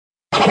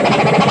What?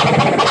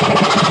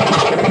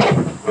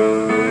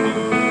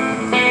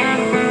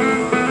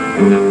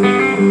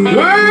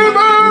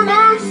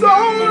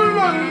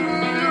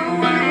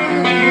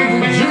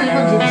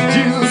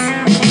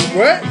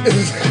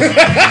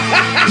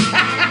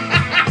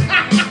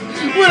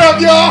 What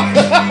up, y'all?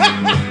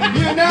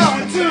 You're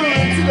now in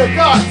tune to the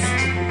thoughts,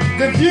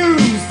 the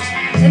views,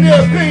 and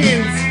the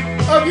opinions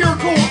of your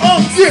cool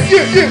unks.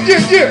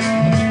 Yeah.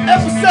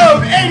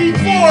 Episode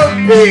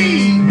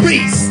 84B.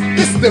 Beast.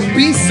 This is the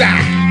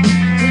B-side.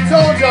 We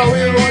told y'all we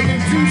were going to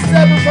do 2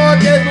 separate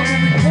podcasts, but we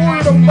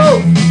recorded them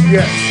both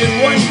Yes. in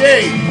one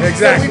day.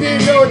 Exactly. So we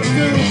didn't know what to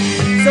do,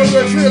 so we're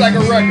going to treat it like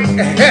a record.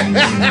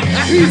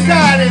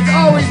 B-side is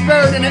always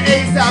better than the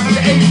A-side, but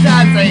the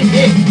A-side's a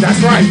hit.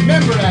 That's right.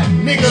 Remember that,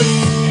 niggas.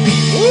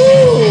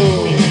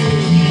 Woo!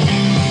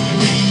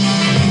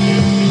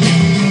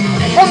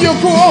 I'm your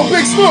cool old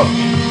Big Smoke.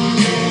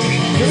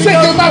 Shake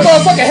my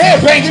motherfucking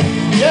head banging.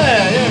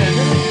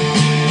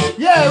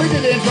 Yeah, we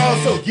did the intro. I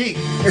was so geek. I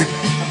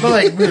feel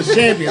like we were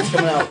champions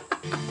coming out.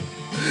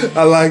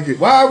 I like it.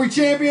 Why are we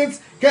champions?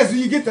 Because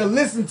you get to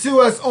listen to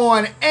us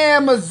on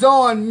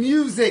Amazon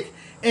Music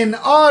and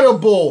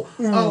Audible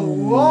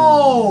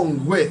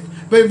along with.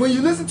 But when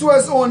you listen to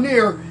us on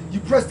there, you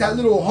press that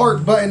little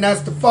heart button.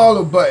 That's the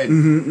follow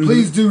button.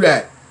 Please do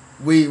that.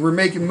 We're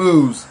making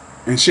moves.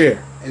 And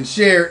share. And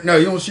share. No,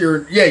 you don't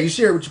share. Yeah, you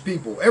share it with your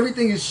people.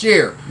 Everything is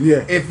share.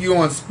 Yeah. If you're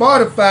on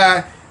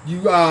Spotify,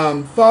 you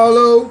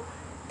follow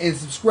and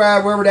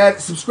subscribe wherever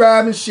that.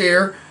 Subscribe and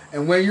share.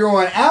 And when you're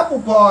on Apple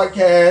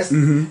Podcasts,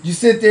 you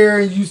sit there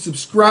and you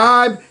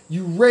subscribe,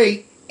 you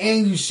rate,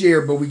 and you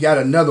share. But we got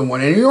another one.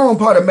 And you're on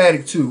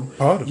Podomatic too.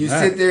 Podomatic. You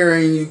sit there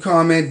and you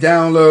comment,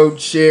 download,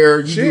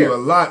 share. You do a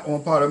lot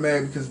on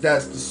Podomatic because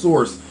that's the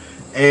source.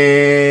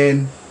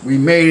 And we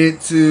made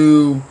it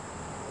to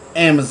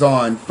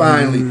Amazon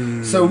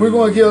finally. So we're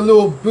going to get a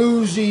little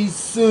bougie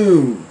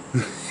soon.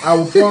 I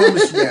will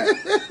promise you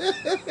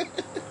that.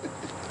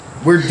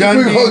 We're done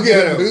We're being going to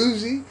get ghetto. a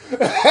bougie.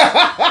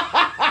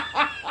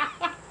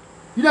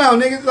 You know,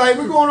 niggas, like,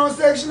 we're going on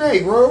Section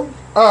 8, bro.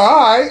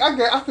 Alright,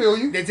 I feel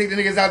you. They take the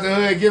niggas out the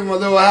hood, give them a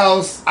little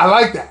house I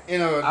like that.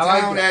 in a I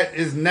like town that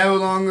is no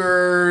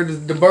longer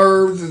the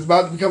burbs. It's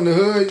about to become the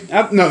hood.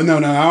 No,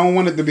 I don't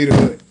want it to be the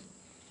hood.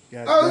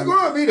 God Oh, it's damn it.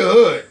 going to be the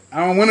hood.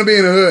 I don't want to be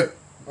in the hood.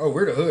 Oh,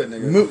 we're the hood,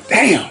 nigga.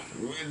 Damn.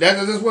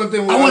 That's one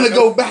thing. I want to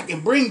go back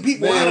and bring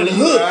people out of the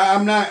hood.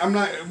 I'm not.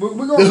 We're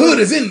going. The hood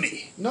is in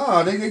me.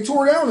 No, they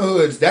tore down the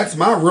hoods. That's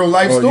my real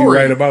life Oh, story. you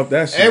right about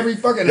that shit. Every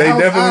fucking They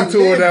house definitely I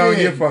tore lived down in.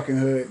 your fucking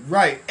hood.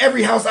 Right.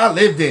 Every house I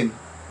lived in.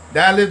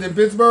 That I lived in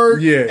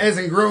Pittsburgh. Yeah. As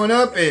in growing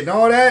up and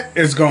all that.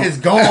 It's gone. It's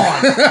gone.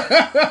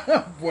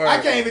 Boy. I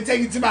can't even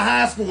take you to my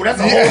high school. That's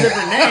a whole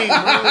different name,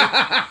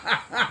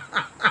 bro.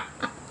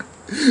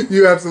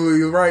 You're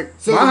absolutely right.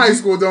 So my high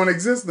school don't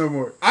exist no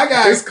more.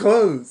 It's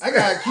closed. I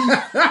gotta keep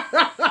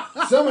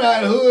some of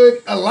that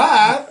hood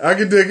alive. I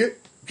can dig it.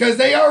 Because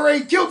they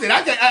already killed it.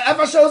 If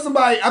I show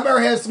somebody, I better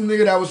have some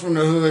nigga that was from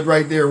the hood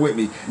right there with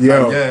me.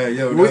 Yo. Like,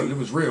 it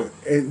was real.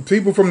 And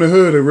people from the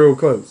hood are real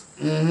close.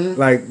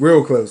 Like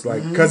real close.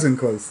 Like cousin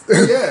close.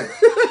 Yeah.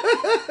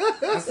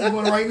 I see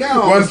one right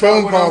now. One That's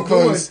phone what call I'm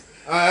doing. close.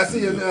 I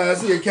see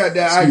a cat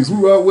that Excuse I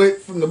grew up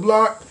with from the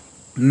block.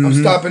 I'm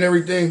stopping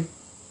everything.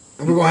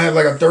 And we're going to have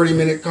like a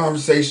 30-minute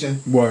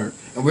conversation. Word.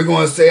 And we're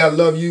going to say I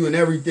love you and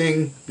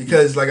everything.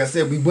 Because, like I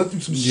said, we went through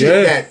some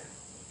shit that...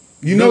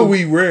 You know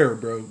we rare,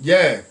 bro.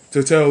 Yeah.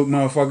 To tell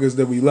motherfuckers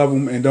that we love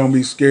them and don't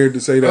be scared to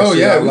say that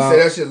shit out we loud.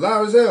 say that shit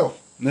loud as hell.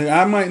 Nigga,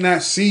 I might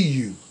not see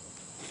you.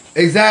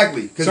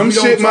 Exactly. Some we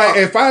don't shit talk.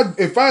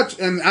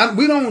 might,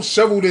 we don't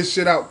shovel this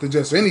shit out to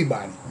just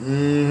anybody.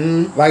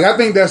 Like, I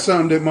think that's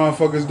something that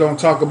motherfuckers don't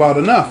talk about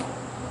enough.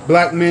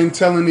 Black men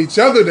telling each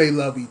other they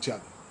love each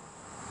other.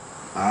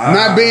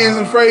 Not being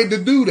afraid to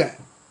do that.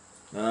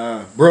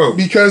 Bro.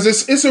 Because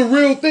it's a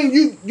real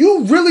thing.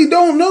 You really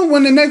don't know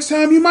when the next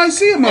time you might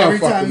see a motherfucker, Every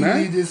time man.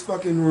 you leave this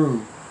fucking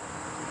room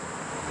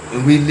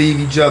and we leave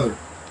each other,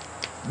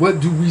 what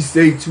do we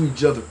say to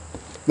each other?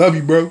 Love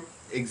you, bro.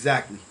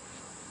 Exactly.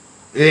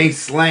 It ain't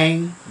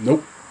slang.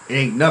 Nope. It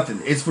ain't nothing.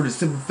 It's for the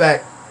simple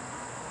fact,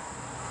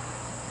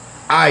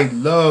 I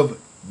love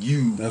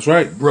you. That's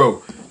right.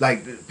 Bro.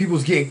 Like,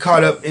 people's getting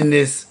caught up in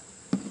this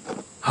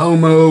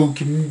homo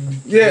community.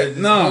 Yeah, this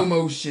nah.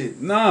 homo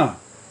shit. Nah.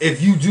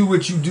 If you do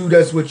what you do,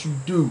 that's what you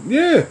do.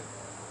 Yeah.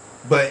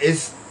 But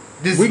it's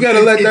this. We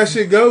gotta let that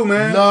shit go,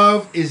 man.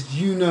 Love is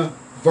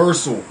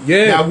universal.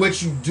 Yeah. Now,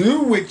 what you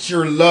do with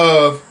your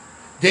love,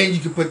 then you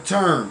can put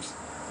terms.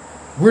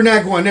 We're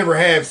not going to never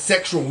have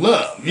sexual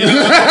love. You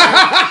know?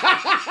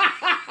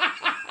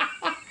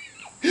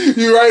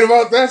 You right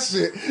about that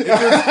shit. If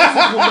there's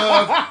physical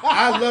love,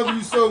 I love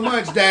you so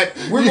much that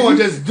we're going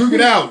to just duke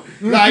it out.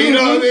 Like, you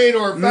know what I mean?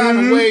 Or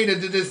find a way to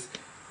just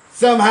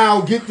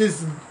somehow get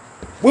this.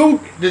 Well,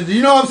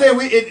 You know what I'm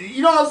saying?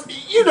 You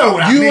know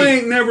what I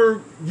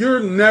mean. You're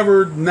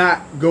never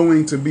not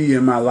going to be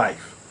in my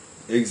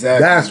life.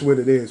 Exactly. That's what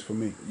it is for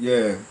me.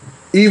 Yeah.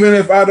 Even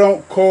if I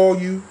don't call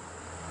you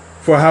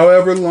for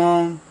however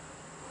long,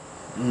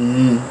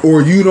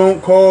 or you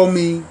don't call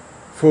me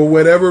for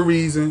whatever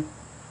reason,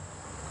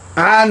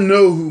 I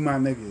know who my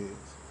nigga is.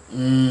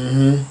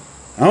 Mm-hmm.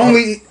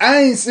 I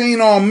ain't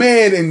seen all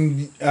mad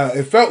in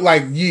it felt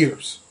like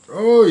years.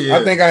 Oh yeah.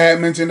 I think I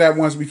had mentioned that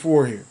once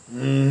before here.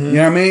 Mm-hmm. You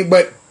know what I mean?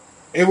 But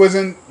it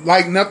wasn't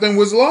like nothing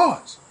was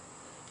lost.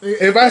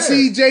 If I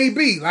see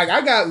JB, like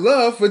I got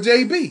love for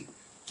JB.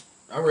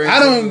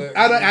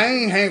 I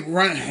ain't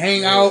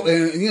hang out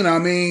and you know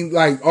what I mean,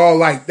 like all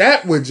like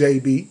that with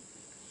JB.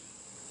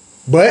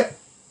 But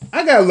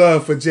I got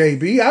love for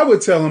JB. I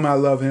would tell him I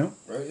love him.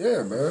 Right,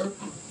 yeah, man.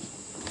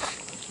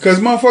 Cause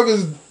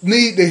motherfuckers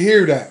need to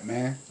hear that,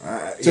 man.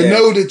 To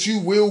know that you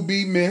will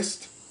be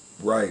missed.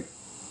 Right.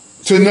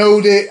 To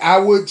know that I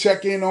would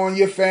check in on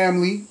your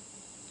family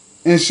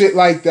and shit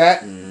like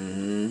that.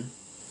 Mm-hmm.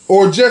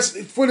 Or just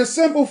for the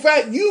simple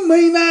fact you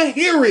may not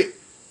hear it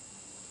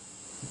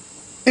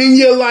in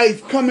your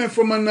life coming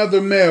from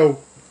another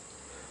male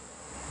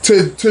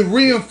to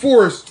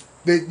reinforce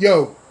that,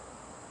 yo,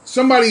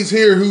 somebody's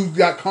here who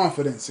got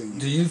confidence in you.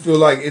 Do you feel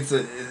like it's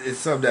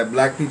something that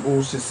black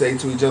people should say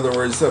to each other,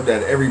 or it's something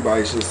that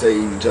everybody should say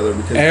to each other?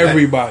 Because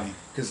everybody.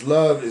 Because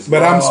love is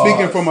But lost. I'm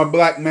speaking from a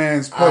black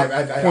man's point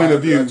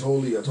of view. I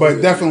totally but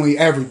agree. definitely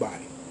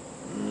everybody.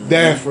 Mm-hmm.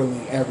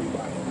 Definitely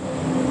everybody.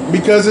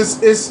 Because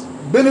it's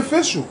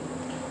beneficial.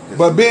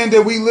 But being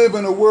that we live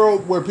in a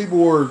world where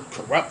people are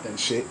corrupt and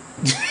shit,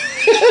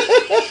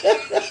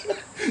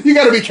 you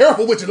got to be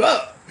careful with your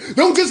love.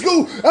 Don't just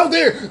go out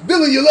there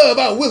dealing your love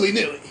out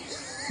willy-nilly.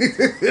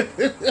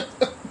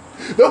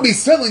 Don't be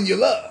selling your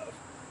love.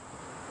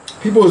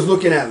 People is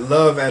looking at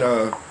love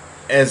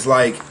as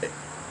like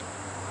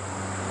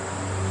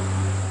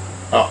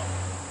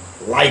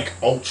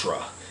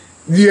ultra.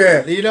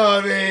 Yeah. You know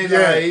what I mean?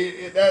 Yeah.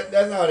 Like,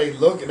 that's how they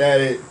looking at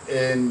it.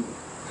 And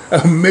a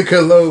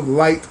Michelob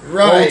Light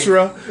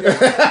Ultra.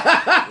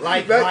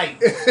 Light.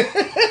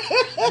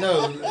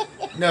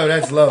 No,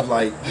 that's Love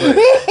Light. But,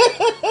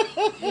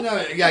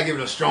 you gotta give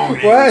it a strong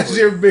name. Why is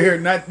your beer,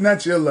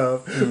 not your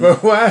love,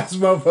 but why is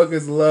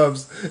motherfuckers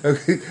loves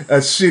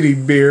a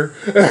shitty beer?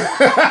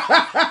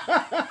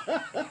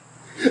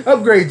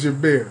 Upgrade your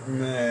beer.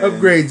 Man.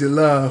 Upgrade your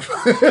love.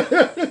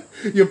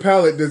 Your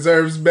palate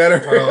deserves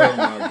better. Oh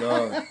my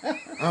God.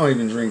 I don't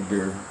even drink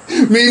beer.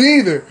 Me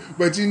neither.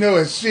 But you know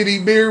a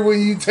shitty beer when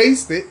you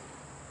taste it.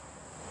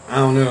 I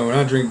don't know. When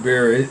I drink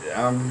beer,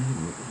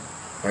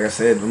 like I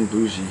said, I'm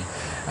bougie.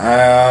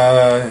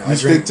 I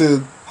stick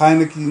to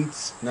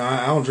Heineken's. No,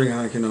 I don't drink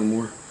Heineken no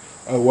more.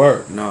 A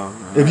word. No.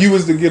 If you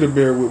was to get a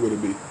beer, what would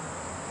it be?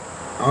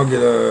 I'll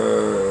get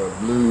a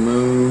Blue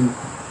Moon.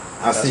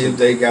 See if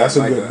they got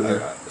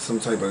like some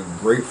type of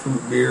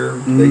grapefruit beer.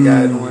 They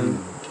got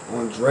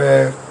on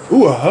draft.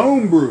 Ooh, a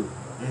homebrew.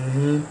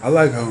 Mm-hmm. I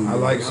like homebrews. I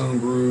like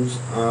homebrews.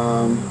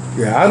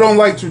 Yeah, I don't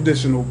like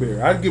traditional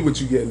beer. I get what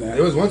you're getting at.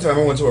 There was one time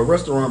I went to a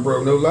restaurant,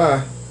 bro. No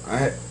lie,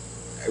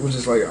 it was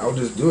just like I'll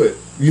just do it.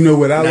 You know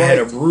what I had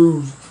a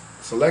brew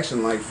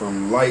selection like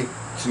from light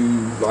to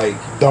like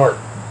dark,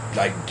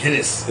 like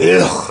Guinness.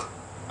 Ugh.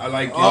 I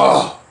like Guinness.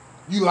 Oh,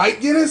 you like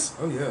Guinness?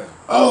 Oh yeah.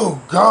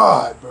 Oh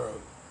God, bro.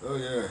 Oh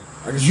yeah.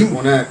 I can sip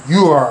on that.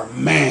 You are a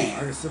man.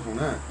 I can sip on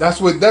that. That's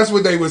what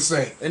they would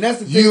say. And that's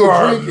the thing. You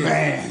are drinking. A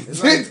man.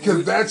 Because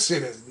like, that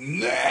shit is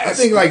nasty. I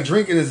think like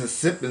drinking is a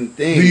sipping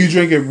thing. Do you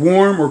drink it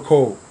warm or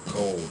cold?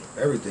 Cold.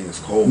 Everything is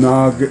cold.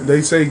 No,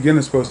 they say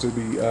Guinness supposed to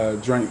be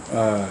drank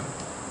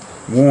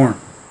warm.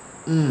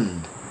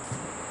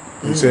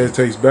 They say it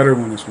tastes better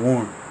when it's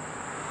warm.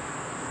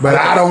 But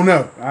I don't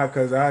know.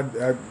 Because I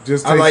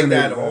just I like tasted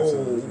that it.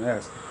 whole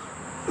Nasty.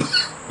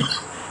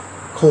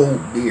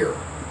 cold beer.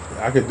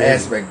 I could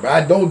aspect, but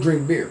I don't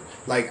drink beer.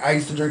 Like I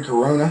used to drink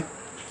Corona.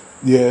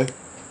 Yeah.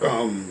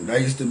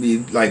 That used to be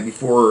like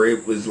before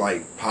it was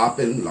like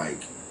popping.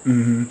 Like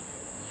it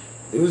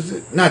was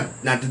not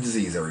the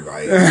disease.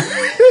 Everybody.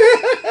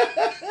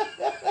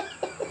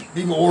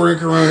 People ordering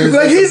Corona.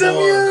 Like he's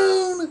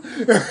immune.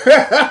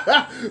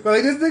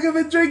 Like this nigga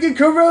been drinking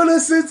Corona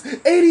since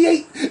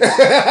 '88.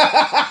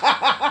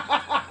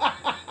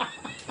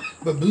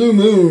 But Blue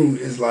Moon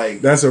is like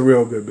that's a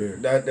real good beer.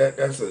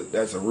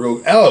 That's a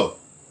real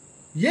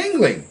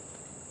Yingling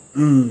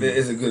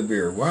is a good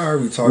beer. Why are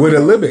we talking with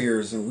about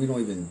beers and we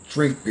don't even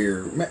drink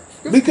beer? Man,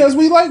 because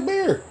we like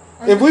beer.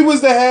 If we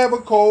was to have a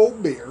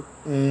cold beer,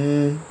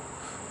 to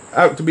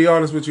be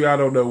honest with you, I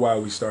don't know why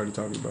we started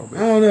talking about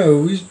beer. I don't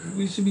know.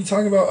 We should be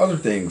talking about other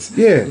things.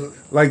 Yeah,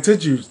 like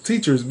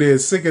teachers being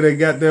sick of their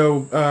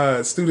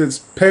goddamn students'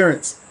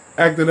 parents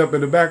acting up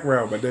in the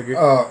background, my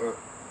nigga.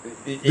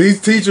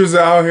 These teachers are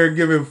out here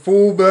giving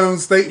full-blown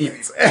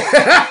statements.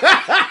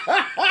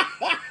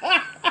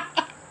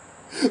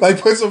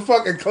 Like put some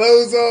fucking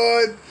clothes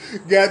on,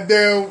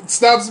 goddamn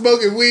stop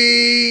smoking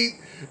weed,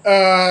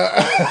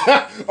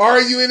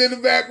 arguing in the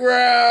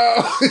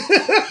background.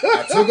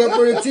 I took up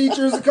for the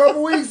teachers a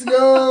couple weeks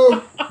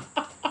ago.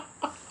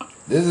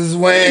 This is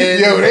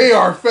when they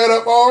are fed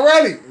up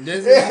already.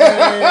 This is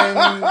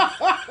when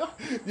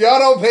y'all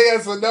don't pay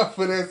us enough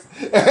for this.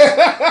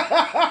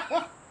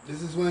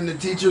 This is when the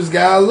teachers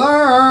gotta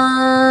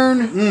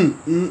learn.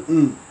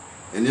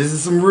 And this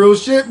is some real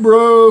shit,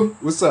 bro.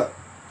 What's up?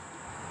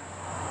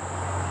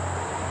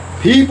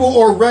 People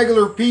or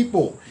regular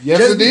people. Yes,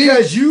 Just indeed.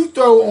 because you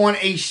throw on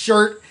a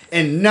shirt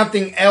and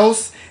nothing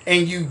else,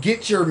 and you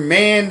get your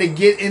man to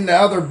get in the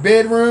other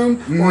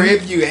bedroom, or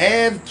if you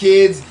have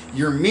kids,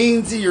 you're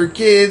mean to your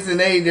kids and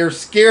they're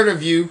scared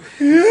of you.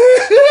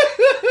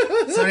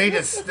 So they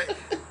just...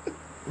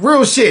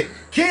 Real shit.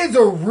 Kids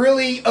are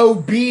really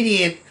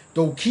obedient.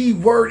 The key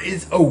word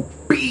is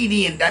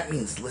obedient. That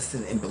means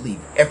listen and believe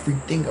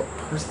everything a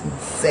person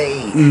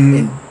say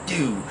and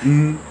do.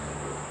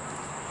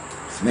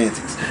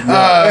 Semantics.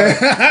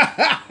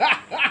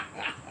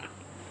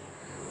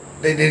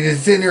 They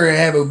just sit there and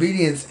have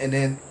obedience, and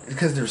then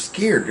because they're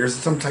scared, there's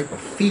some type of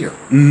fear.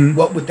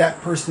 What would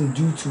that person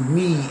do to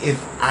me if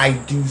I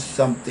do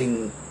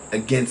something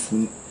against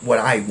what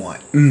I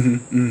want?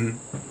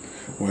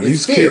 Well,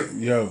 these kids,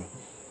 yo.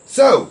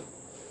 So,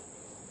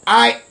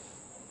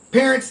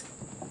 parents,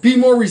 be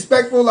more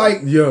respectful.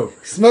 Like, Yo.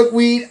 smoke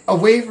weed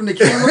away from the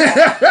camera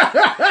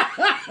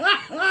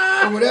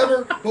or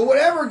whatever. But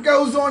whatever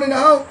goes on in the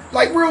home,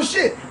 like real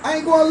shit. I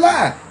ain't gonna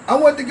lie. I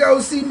went to go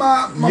see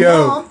my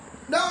mom.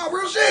 No,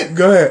 real shit.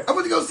 Go ahead. I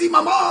went to go see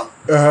my mom.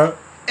 Uh-huh.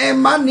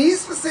 And my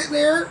niece was sitting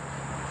there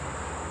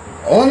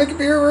on the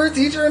computer with her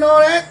teacher and all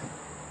that.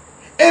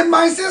 And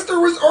my sister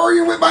was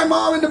arguing with my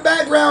mom in the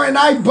background, and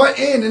I butt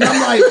in, and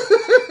I'm like,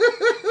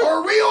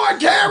 are we on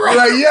camera?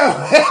 Like,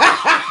 yo.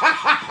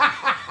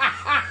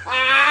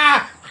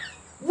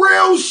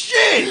 Real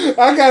shit.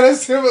 I got a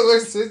similar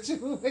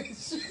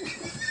situation.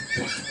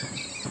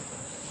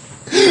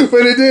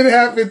 But it didn't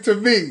happen to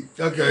me.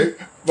 Okay.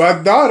 My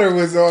daughter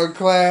was on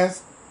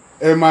class,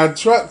 and my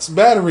truck's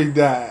battery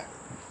died.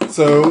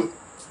 So,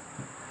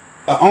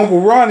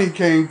 Uncle Ronnie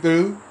came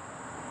through,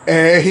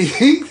 and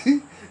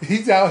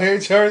he's out here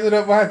charging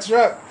up my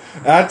truck.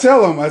 I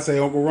tell him, I say,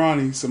 Uncle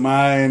Ronnie,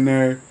 somebody in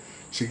there,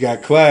 she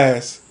got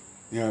class.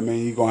 You know what I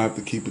mean? You're going to have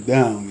to keep it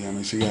down. You know what I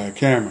mean? She got a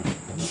camera.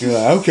 He's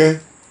like, okay.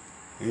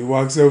 And he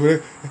walks over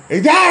there.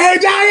 Hey,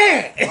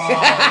 Johnny!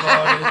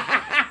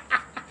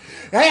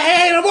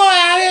 Hey, the boy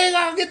out here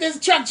going to get this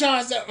truck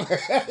charged up.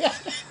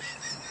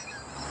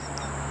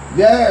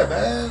 Yeah,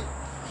 man.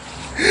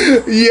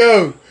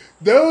 Yo,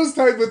 those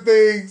type of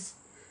things,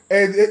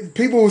 and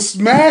people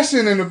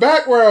smashing in the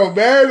background,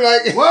 man.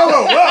 Like,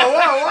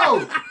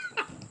 Whoa.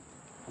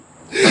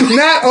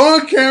 not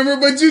on camera,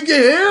 but you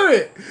can hear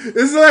it.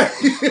 It's like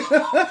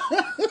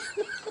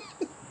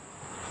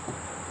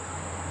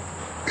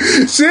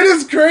shit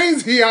is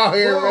crazy out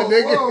here, my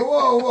nigga.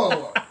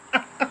 Whoa.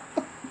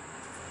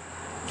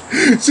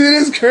 Shit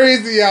is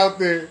crazy out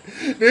there.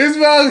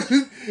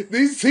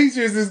 These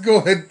teachers is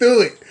going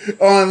through it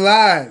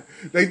online.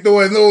 They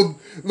throwing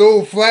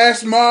little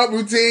flash mob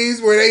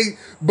routines where they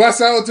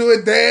bust out to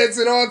a dance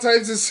and all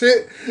types of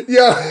shit.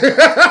 Yo.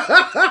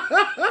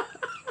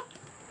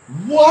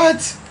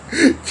 What?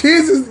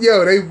 Kids is, they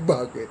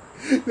bugging.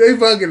 They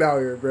bugging out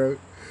here, bro.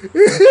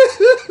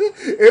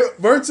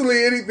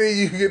 Virtually anything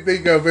you can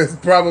think of has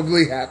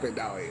probably happened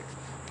out here.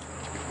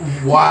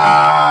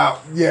 Wow.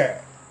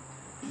 Yeah.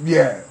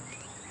 Wait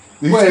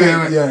a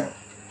minute. Yeah.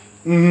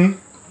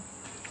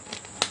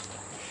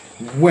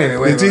 Wait.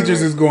 The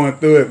teachers is going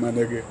through it, my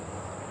nigga.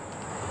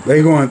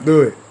 They going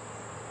through it.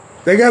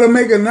 They got to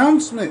make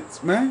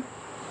announcements, man.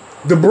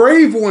 The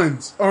brave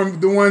ones are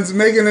the ones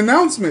making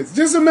announcements.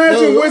 Just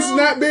imagine what's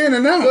not being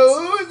announced. So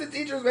who is the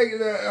teachers making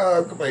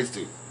the complaints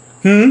to?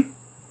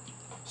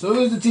 So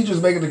who is the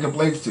teachers making the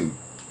complaints to?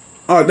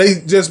 Oh,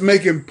 they just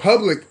making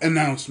public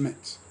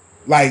announcements.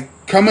 Like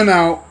coming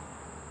out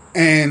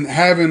and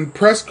having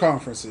press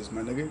conferences,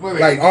 my nigga. Wait.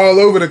 Like all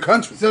over the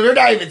country. So they're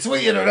not even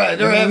tweeting or nothing.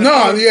 They're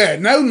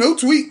having no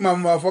tweet, my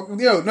motherfucker.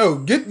 Yo, no,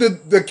 get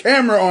the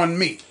camera on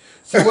me.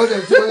 So what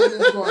they're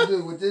going to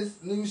do with this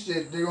new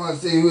shit, they're going to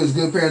see who is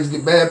good parents,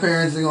 get bad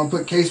parents. They're going to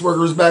put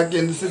caseworkers back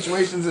in the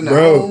situations in the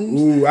homes.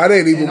 Ooh, I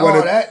didn't even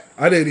want to.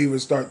 I didn't even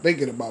start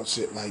thinking about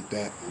shit like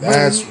that.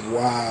 That's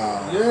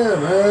wild. Yeah,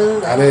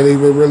 man. I didn't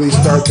even really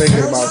start thinking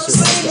about shit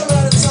like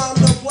that.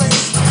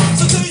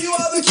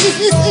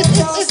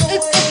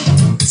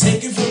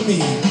 Take it from me,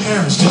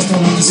 parents just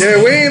don't understand.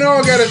 Yeah, we ain't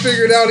all got it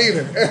figured out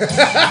either.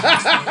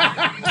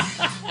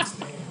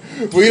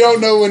 We don't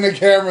know when the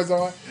camera's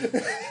on.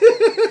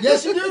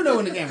 Yes, you do know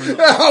when the camera's on.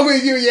 I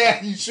mean, you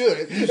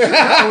should. You should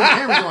know when the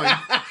camera's on.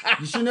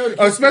 You should know.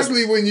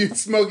 Especially when you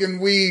smoking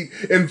weed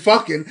and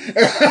fucking.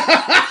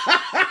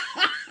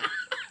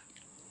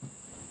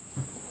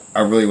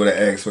 I really would have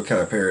asked what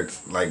kind of parents,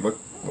 like what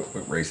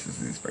race is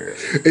these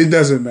parents? It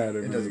doesn't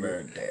matter. It doesn't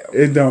matter. Damn.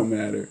 It don't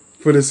matter.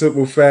 For the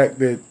simple fact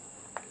that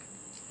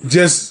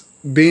just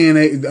being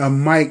a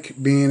mic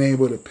being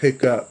able to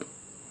pick up,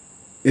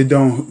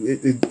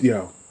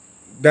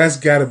 that's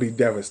got to be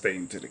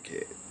devastating to the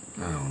kid.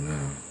 I don't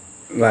know.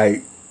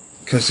 Like,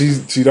 cause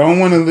she don't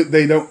want to.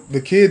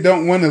 The kid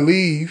don't want to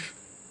leave.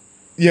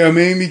 You know what I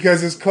mean?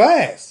 Because it's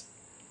class.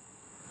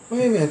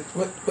 Wait a minute.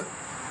 What?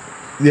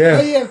 Yeah.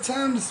 Why you have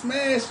time to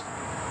smash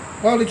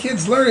while the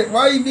kids learn it?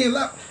 Why are you being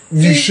loud?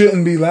 You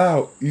shouldn't be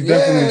loud. You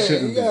definitely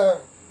shouldn't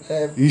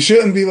be. You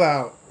shouldn't be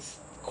loud.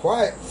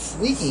 Quiet,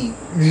 sneaky.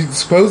 You're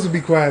supposed to be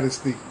quiet and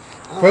sneaky.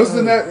 Supposed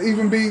to not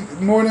even be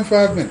more than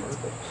 5 minutes.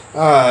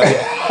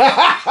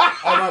 Yeah.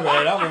 Oh, my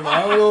bad. I'm in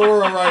my own little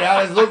world right now.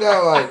 I just looked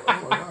out like,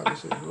 oh my God,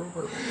 this shit is real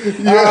perfect.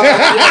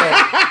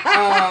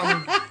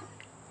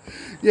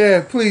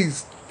 Yeah,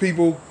 please,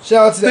 people.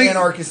 Shout out to the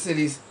anarchist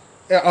cities.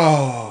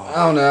 Oh. I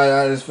don't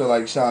know. I just feel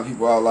like shouting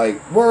people out.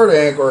 Like, where are the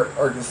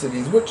anarchist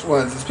cities? Which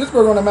ones? Is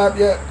Pittsburgh on the map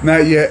yet?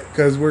 Not yet,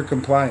 because we're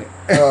compliant.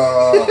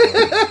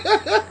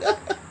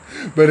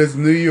 But it's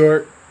New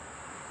York,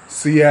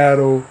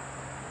 Seattle,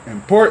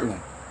 and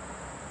Portland.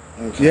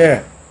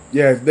 Okay.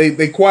 Yeah.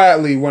 They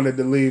quietly wanted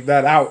to leave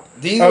that out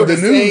These of were the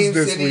the news same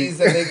this cities week.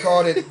 that they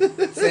called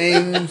it.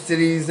 Same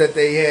cities that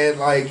they had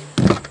like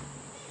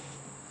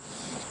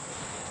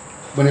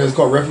when it was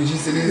called refugee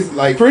cities.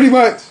 Like Pretty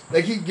much.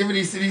 they keep giving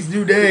these cities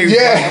new names.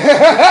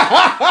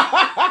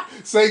 Yeah.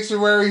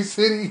 Sanctuary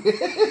city.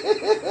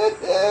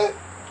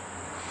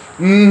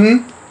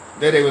 Mm-hmm.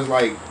 Then it was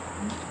like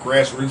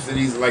grassroots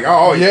cities. Like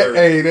oh Yeah,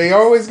 hey, they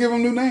always give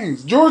them new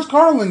names. George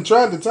Carlin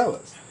tried to tell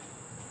us.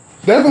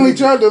 Definitely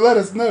tried to let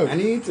us know. I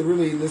need to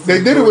really listen. They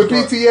to did it with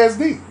George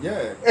PTSD.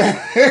 Carlin.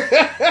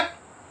 Yeah.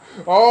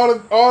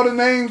 all the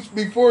names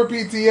before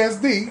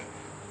PTSD.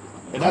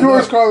 And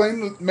George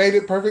Carlin made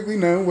it perfectly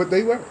known what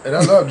they were. And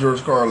I love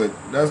George Carlin.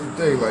 That's the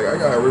thing. Like I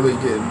gotta really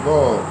get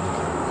involved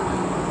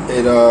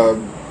and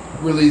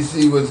really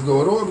see what's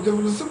going on because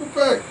of the simple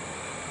fact.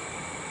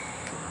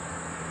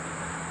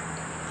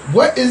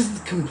 What does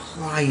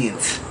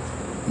compliant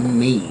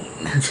mean?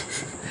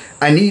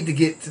 I need to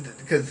get to the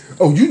because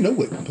Oh, you know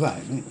what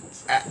compliant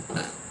means.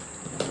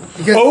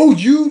 because Oh,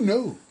 you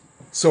know,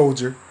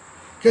 soldier,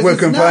 what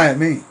compliant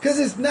means. Because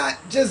it's not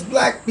just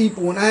black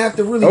people, and I have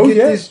to really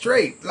get this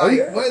straight.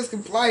 Like, what does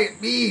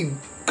compliant mean?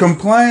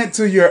 Compliant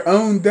to your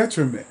own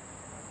detriment.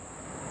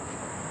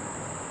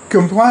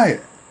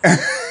 Compliant.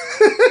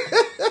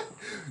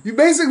 You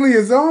basically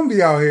a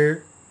zombie out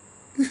here.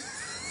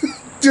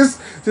 just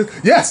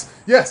yes.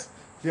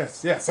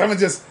 I'ma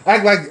just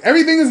act like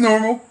everything is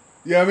normal.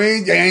 You know what I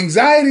mean? Your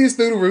anxiety is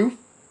through the roof.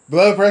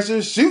 Blood pressure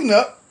is shooting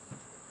up.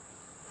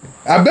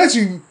 I bet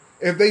you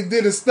if they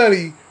did a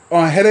study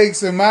on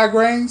headaches and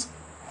migraines,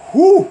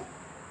 whoo.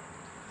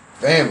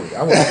 Family.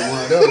 I went to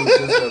one of those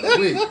just the other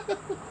week.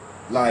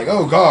 Like,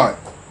 oh God.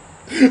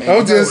 And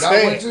I'm just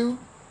saying. I went to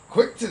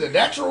quick to the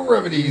natural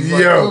remedies.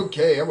 Like, Yo.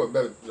 okay, I was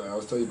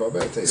telling you about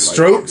meditating.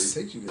 Strokes.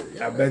 Like, you there.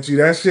 Yeah, I bet you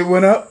that shit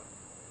went up.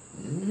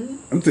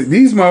 Mm-hmm.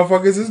 These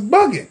motherfuckers is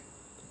bugging.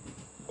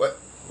 But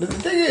the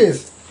thing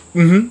is,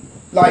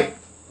 like,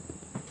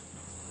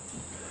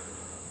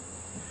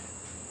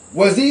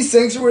 was these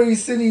sanctuary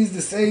cities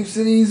the same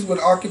cities with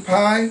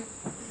Occupy?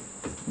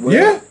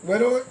 Yeah.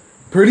 Went on?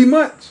 Pretty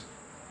much.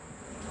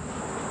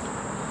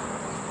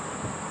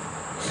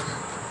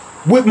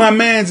 What my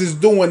mans is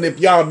doing, if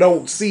y'all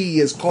don't see,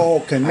 is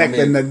called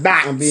connecting the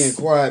dots. I'm being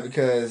quiet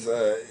because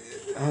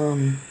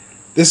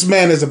this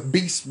man is a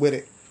beast with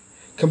it.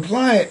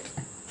 Compliant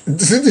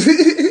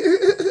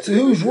to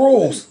whose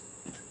rules?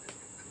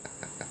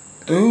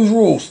 To whose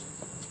rules?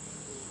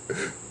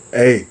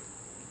 Hey,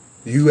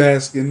 you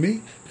asking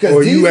me? Because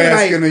or you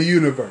asking the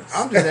universe?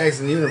 I'm just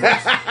asking the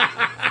universe.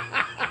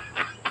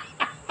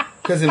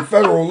 Because in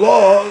federal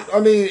law, I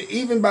mean,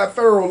 even by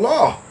federal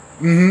law,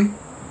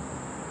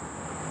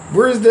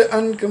 where's the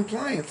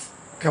uncompliance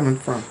coming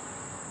from?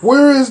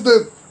 Where is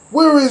the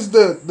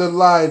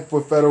line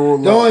for federal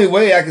law? The only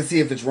way I can see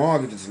if it's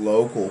wrong if it's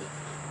local.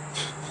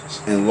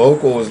 And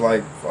local is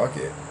like, fuck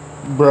it.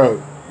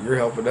 Bro. You're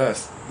helping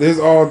us. There's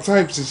all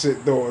types of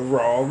shit going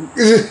wrong.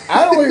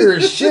 I don't hear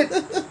shit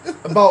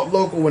about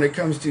local when it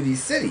comes to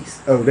these cities.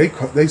 Oh,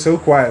 they so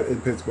quiet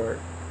in Pittsburgh.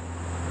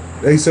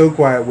 They so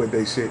quiet with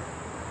their shit.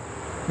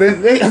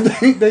 Then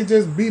they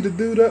just beat a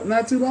dude up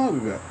not too long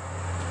ago.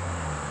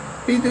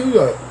 Beat dude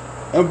up.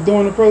 I'm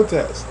doing a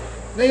protest.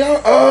 They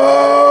are.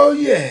 Oh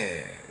yeah.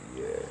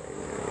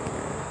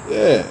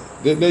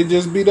 They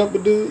just beat up a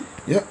dude.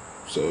 Yep.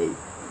 So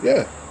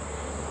yeah.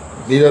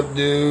 Beat up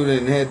dude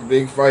and had the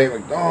big fight at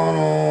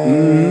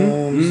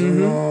McDonald's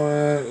and all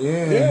that.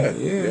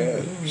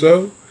 Yeah.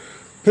 So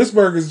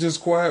Pittsburgh is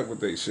just quiet with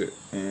their shit.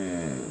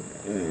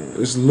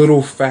 There's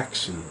little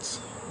factions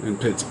in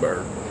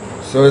Pittsburgh.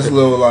 So it's a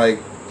little like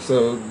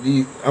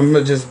I'm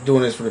just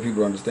doing this for the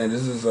people to understand.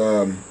 This is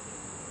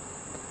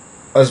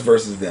us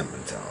versus them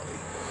mentality.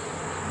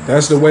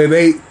 That's the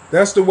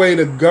way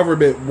the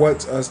government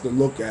wants us to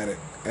look at it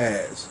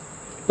as.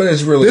 But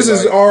it's really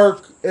is our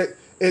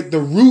at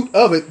the root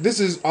of it. This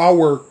is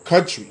our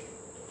country,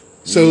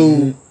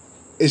 so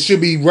it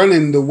should be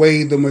running the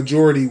way the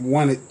majority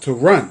want it to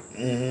run.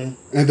 And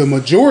the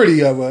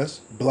majority of us,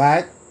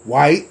 black,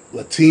 white,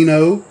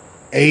 Latino,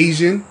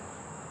 Asian,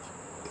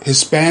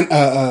 Hispanic,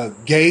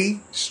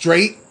 gay,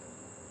 straight,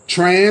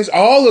 trans,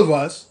 all of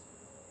us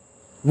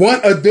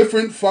want a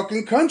different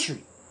fucking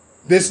country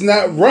that's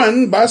not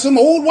run by some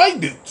old white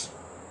dudes,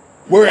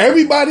 where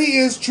everybody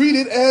is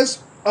treated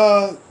as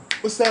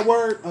what's that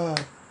word?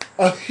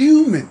 A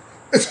human.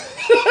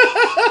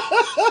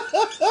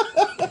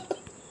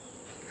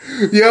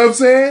 You know what I'm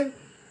saying?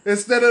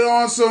 Instead of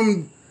on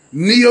some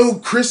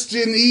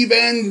neo-Christian,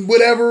 even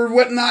whatever,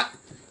 whatnot,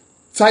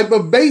 type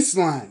of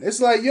baseline. It's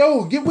like,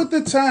 yo, get with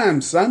the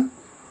times, son.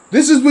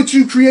 This is what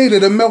you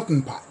created, a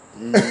melting pot.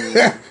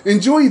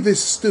 Enjoy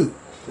this stew.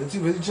 They're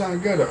too busy trying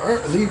to go to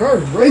Earth, leave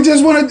Earth, bro. They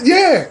just want to,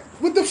 yeah.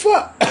 What the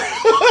fuck?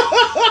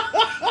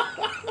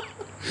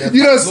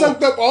 You done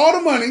sucked up all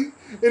the money,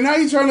 and now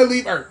you trying to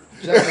leave Earth.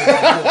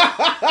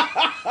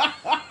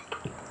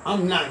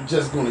 I'm not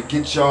just gonna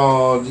get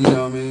y'all, you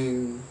know what I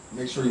mean,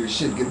 make sure your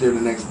shit get there the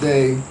next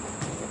day.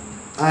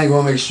 I ain't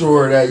gonna make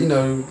sure that, you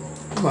know, you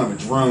gonna have a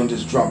drone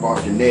just drop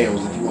off your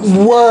nails if you want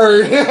some.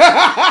 Word.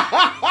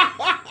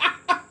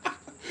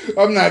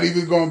 I'm not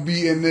even gonna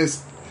be in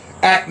this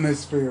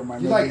atmosphere, my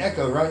nigga. You like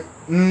Echo, right?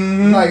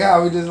 Mm-hmm. You like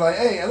how we just like,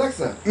 hey,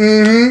 Alexa,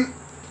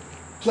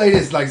 play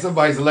this like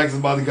somebody's Alexa's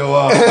about to go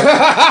off.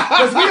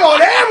 Because we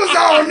on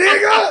Amazon,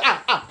 nigga.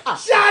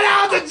 Shout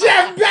out to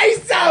Jeff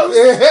Bezos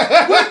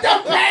with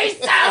the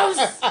Bezos.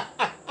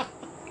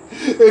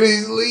 And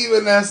he's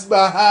leaving us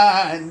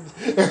behind.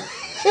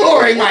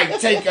 Or he might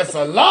take us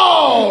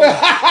along.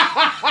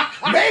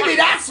 Maybe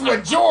that's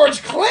what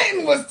George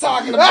Clinton was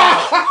talking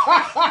about.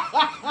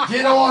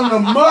 Get on the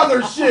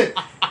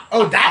mothership.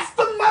 Oh, that's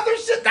the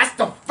mothership? That's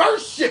the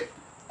first ship.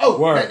 Oh,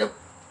 word.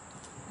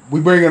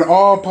 We bringing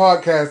all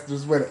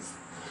podcasters with us.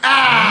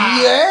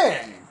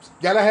 Yeah.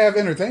 Gotta have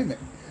entertainment.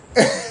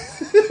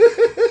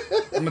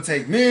 I'm gonna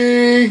take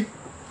me,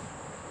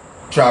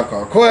 Tribe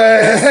Called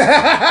Quest,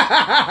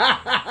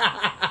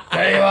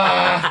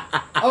 Kayla.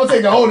 I'm gonna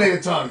take the whole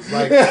native tongues,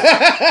 like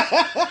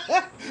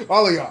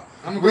all of y'all.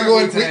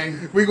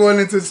 We're going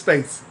into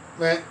space.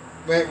 Man,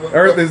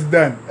 Earth is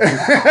done.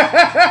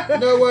 You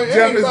know what?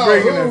 Jeff is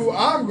bringing us.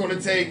 I'm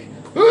gonna take.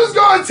 Who's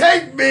gonna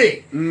take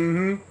me?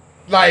 Mm-hmm.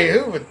 Like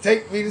who would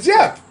take me to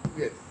Jeff?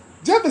 Yeah.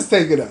 Jeff is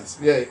taking us.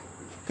 Yeah.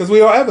 Because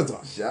we are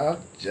Avatar. Shout out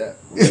to Jeff.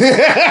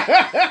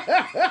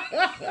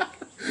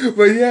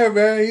 But yeah,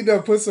 man, he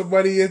done put some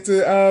money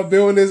into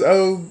building his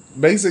own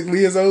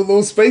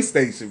little space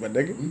station, my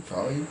nigga. We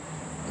probably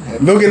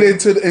looking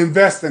into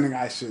investing,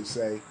 I should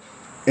say,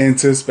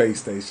 into space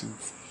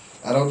stations.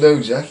 I don't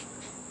know, Jeff.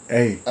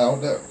 Hey. I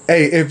don't know.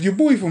 Hey, if your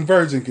boy from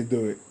Virgin can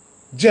do it,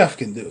 Jeff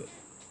can do it.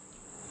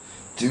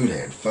 Dude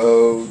had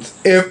phones.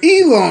 If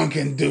Elon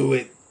can do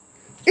it,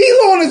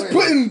 Elon is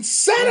putting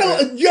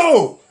satellite.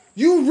 Yo,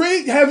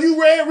 have you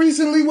read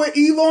recently what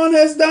Elon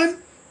has done?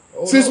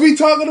 Since we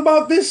talking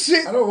about this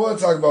shit? I don't want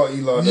to talk about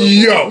Elon. Though.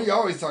 Yo. We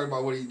always talk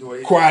about what he's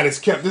doing. Quiet as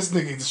kept. This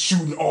nigga is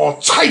shooting all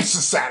types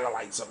of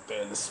satellites up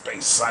there in the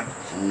space, son.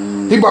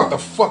 He about to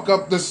fuck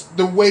up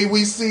the way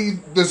we see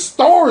the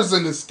stars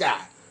in the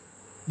sky.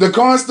 The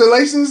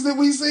constellations that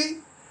we see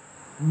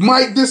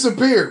might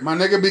disappear, my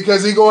nigga,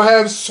 because he gonna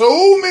have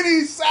so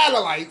many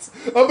satellites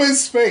up in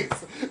space.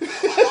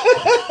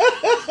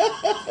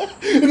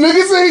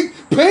 Niggas ain't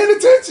paying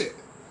attention.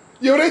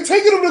 Yo, they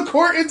taking him to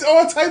court into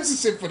all types of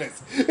shit for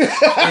this.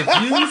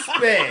 If you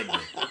spend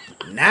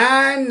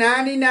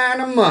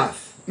 $9.99 a month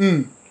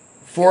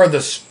for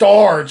the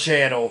Star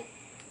Channel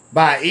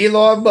by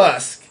Elon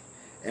Musk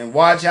and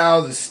watch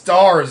how the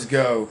stars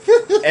go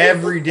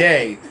every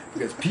day,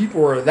 because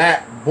people are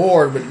that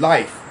bored with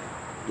life.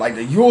 Like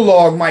the Yule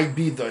log might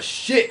be the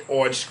shit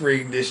on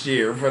screen this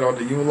year. Put on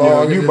the Yule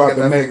log. Yo, you about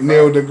to make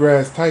Neil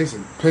deGrasse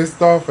Tyson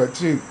pissed off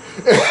at you.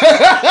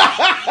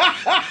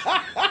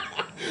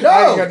 No.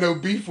 I ain't got no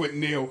beef with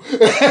Neil.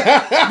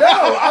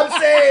 No, I'm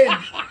saying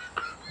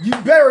you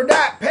better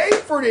not pay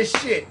for this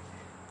shit.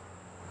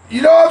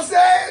 You know what I'm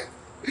saying?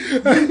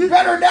 You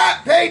better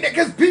not pay that,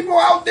 because people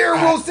out there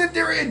will sit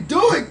there and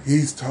do it.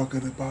 He's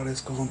talking about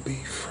it's gonna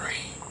be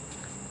free,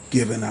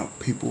 giving out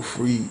people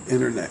free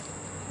internet.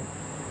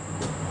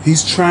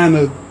 He's trying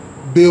to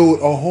build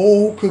a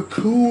whole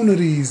cocoon of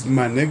these,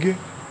 my nigga,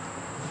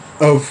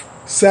 of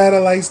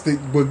satellites that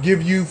will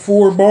give you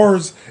 4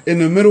 bars in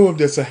the middle of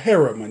the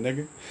Sahara, my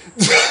nigga.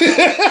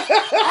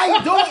 I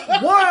don't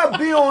want to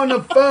be on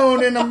the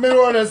phone in the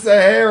middle of the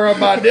Sahara,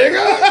 my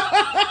nigga.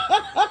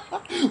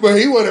 But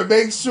he want to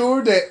make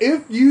sure that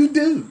if you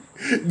do,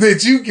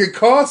 that you can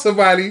call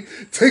somebody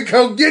to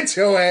come get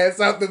your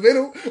ass out the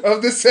middle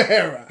of the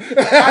Sahara.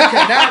 I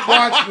cannot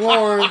watch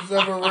Lawrence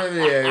of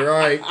Arabia,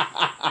 right?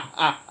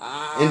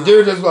 And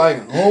dude just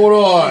like, hold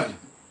on.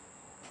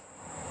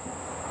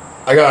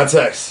 I got a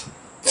text.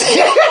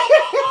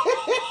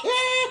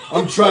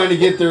 I'm trying to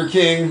get there,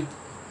 King.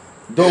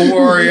 Don't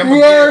worry, I'm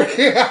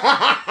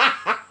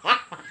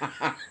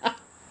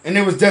And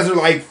it was desert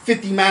like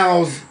 50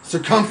 miles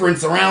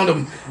circumference around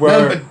him.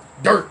 Nothing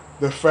but dirt.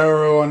 The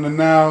Pharaoh on the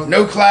Nile.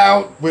 No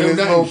cloud. With his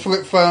little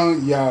flip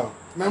phone. Yo.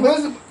 Man, what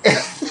is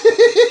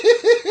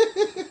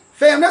it?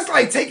 Fam, that's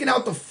like taking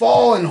out the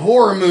fall in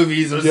horror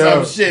movies or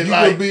some shit. You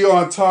like, could be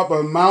on top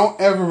of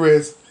Mount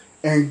Everest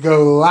and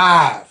go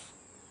live.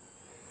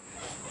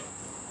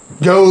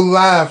 Go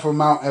live from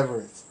Mount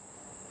Everest.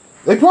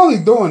 They probably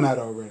doing that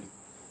already.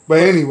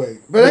 But anyway.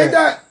 But ain't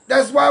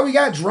that's why we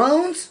got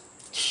drones?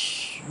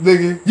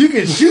 Nigga. You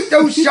can shoot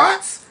those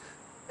shots.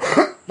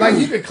 Like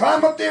you can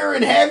climb up there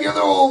and have your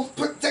little,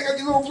 take out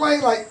your little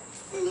plane like.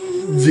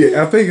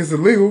 Yeah, I think it's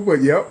illegal,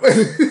 but yep.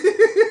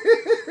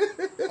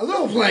 A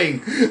little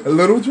plane. A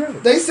little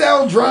drone. They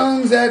sell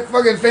drones at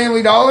fucking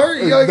Family Dollar.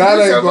 You know, That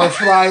ain't gonna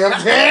fly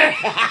up there.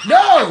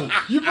 No,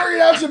 you bring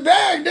it out your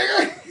bag,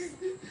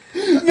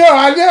 nigga. No,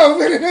 I know,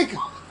 but it ain't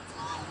gonna.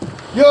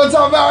 You know what I'm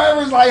talking about?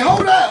 Everyone's like,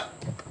 hold up.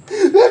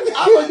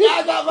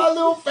 I got my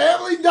little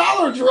Family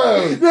Dollar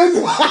drone.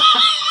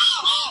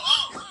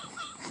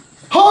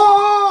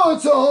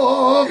 Hearts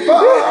on fire.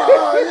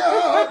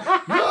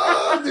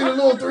 Do a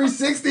little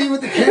 360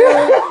 with the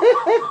camera.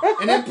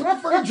 And then put the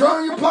fucking drone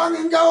in your pocket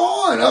and go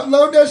on.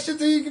 Upload that shit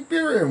to your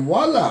computer and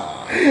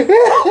voila.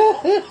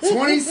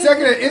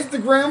 20-second of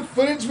Instagram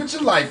footage with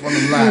your life on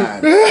the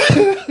line.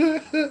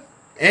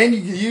 And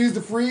you can use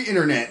the free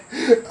internet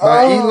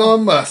by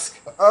Elon Musk.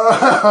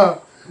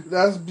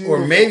 That's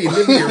beautiful. Or maybe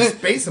live in your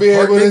space Be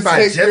able apartment to by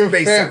take Jeff your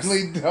Bezos.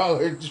 Family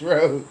Dollar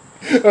drone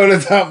on the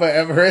top of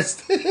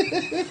Everest.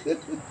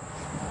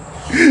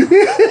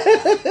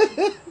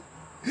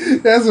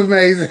 That's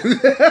amazing.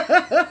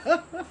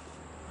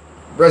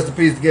 Rest in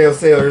peace to Gale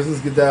Sailors.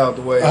 Let's get that out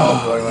the way.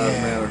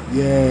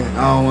 Yeah.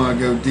 I don't want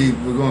to go deep.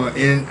 We're going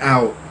in and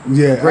out.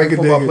 Yeah, I Great could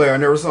football dig it. player. I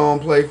never saw him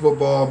play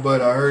football,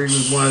 but I heard he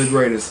was one of the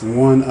greatest.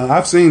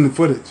 I've seen the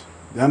footage.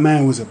 That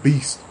man was a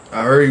beast.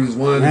 I heard he was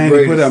one of the Man, he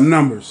greatest. put up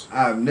numbers.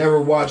 I've never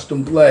watched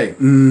him play.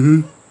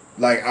 Mm-hmm.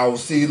 Like, I will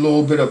see a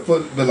little bit of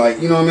foot, but like,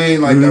 you know what I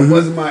mean? Like, that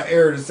wasn't my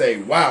era to say,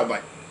 wow.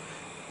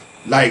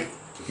 Like,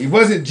 he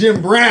wasn't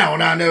Jim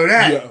Brown. I know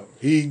that. Yo,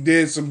 he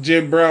did some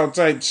Jim Brown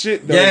type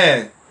shit,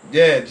 though.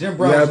 Yeah. Jim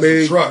Brown was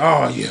a truck.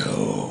 Oh,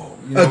 yo.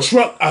 You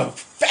know, A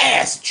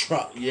fast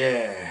truck.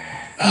 Yeah.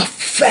 A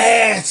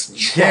fast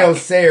Gale truck.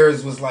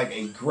 Sayers was like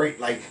a great,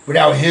 like,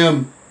 without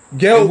him.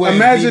 Gale, it wouldn't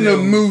imagine be a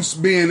no- moose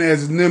being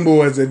as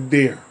nimble as a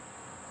deer.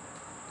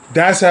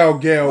 That's how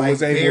Gale Like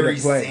was able Barry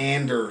to play.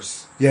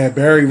 Sanders. Yeah,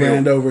 Barry Built.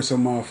 ran over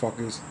some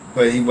motherfuckers.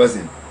 But he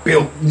wasn't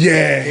built.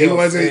 Yeah, he Gale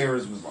wasn't.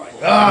 Sayers was like,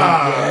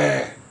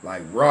 Yeah.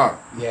 like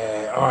rock.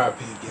 Yeah,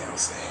 R.I.P. Gale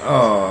Sayers.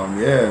 Oh,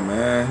 yeah,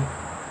 man.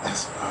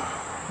 That's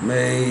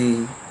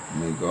May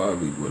God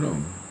be with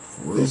him.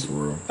 For real, for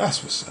real.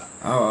 that's what's up.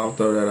 I'll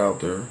throw that out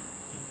there.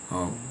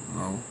 I'll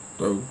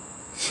throw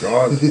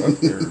God's up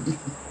there.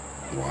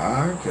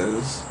 Why?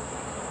 Because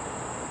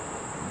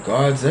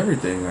God's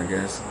everything, I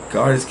guess.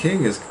 God is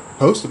king. Is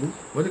Supposed to be.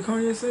 what did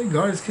Kanye say?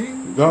 God is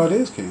king? God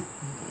is king.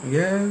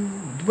 Yeah.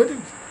 What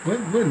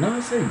did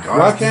Nas say? God's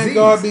Why can't disease.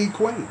 God be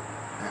queen?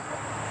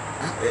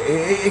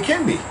 It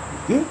can be.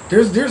 Yeah.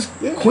 There's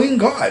Yeah. queen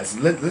gods.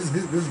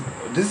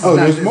 This is Oh,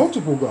 not there's this,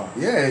 multiple gods.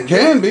 Yeah,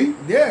 Can be.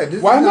 Yeah,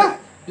 this Why is not?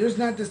 There's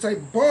not this type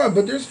of pod,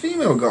 but there's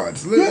female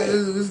gods.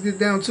 Let's get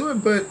down to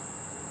it. But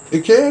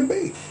It can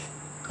be.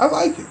 I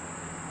like it.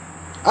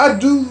 I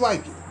do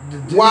like it.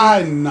 dude-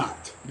 Why not?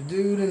 the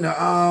dude in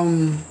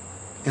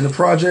the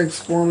projects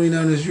formerly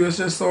known as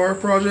USSR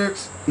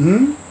projects,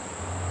 Hmm?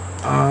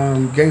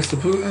 Gangsta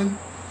Putin.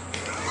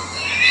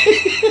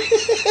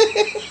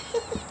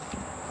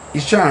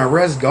 He's trying to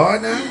arrest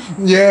God now.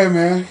 Yeah,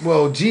 man.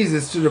 Well,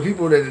 Jesus to the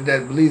people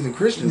that believes in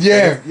Christians.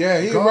 Yeah, that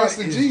yeah, he God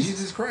arrested is Jesus.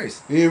 Jesus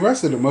Christ. He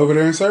arrested him over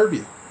there in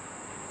Serbia.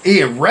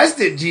 He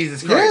arrested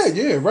Jesus Christ.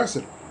 Yeah,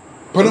 arrested him.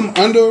 Put him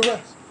under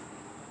arrest.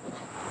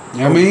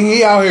 I mean,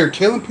 he out here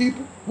killing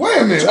people,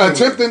 Wait a minute.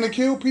 attempting to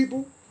kill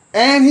people,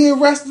 and he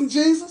arresting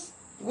Jesus?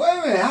 Wait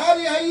a minute. How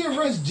do you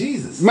arrest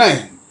Jesus?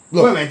 Man,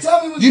 look. Wait a minute.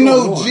 Tell me what's You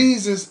going know, on.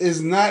 Jesus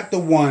is not the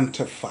one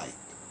to fight.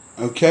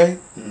 Okay?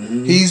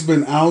 He's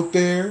been out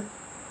there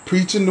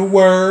preaching the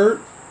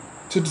word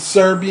to the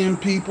Serbian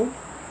people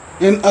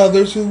and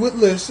others who would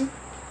listen.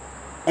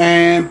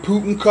 And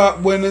Putin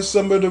caught wind of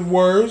some of the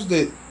words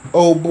that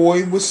old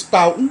boy was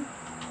spouting.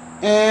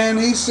 And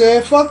he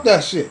said, fuck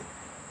that shit.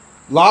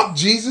 Lock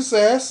Jesus'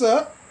 ass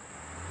up.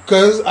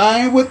 Cause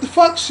I ain't with the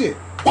fuck shit.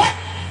 What?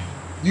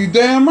 You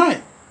damn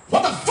right.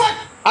 What the fuck?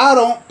 I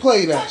don't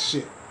play that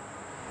shit.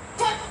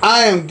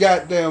 I am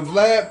goddamn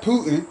Vlad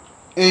Putin,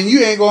 and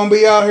you ain't gonna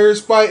be out here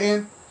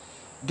fighting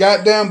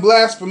goddamn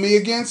blasphemy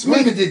against Wait a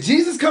me. minute, did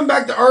Jesus come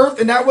back to earth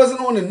and that wasn't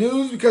on the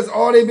news because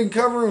all they've been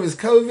covering was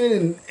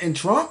COVID and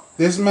Trump?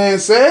 This man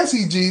says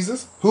he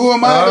Jesus. Who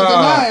am I to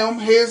deny him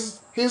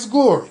his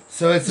glory?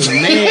 So it's a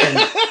man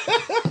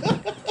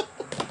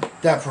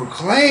that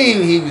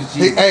proclaimed he was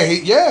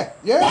Jesus.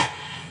 Yeah,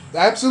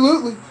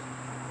 absolutely.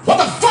 What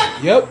the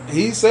fuck? Yep,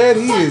 he said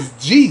he is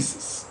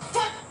Jesus.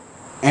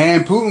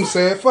 And Putin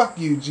said, fuck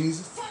you,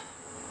 Jesus.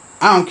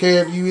 I don't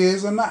care if you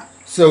is or not.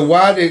 So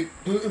why did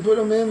Putin put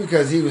him in?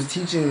 Because he was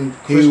teaching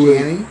He was-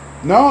 Christianity?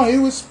 No, he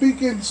was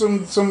speaking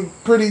some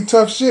pretty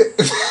tough shit.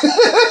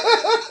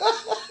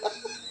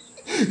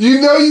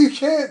 You know you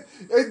can't,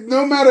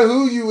 no matter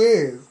who you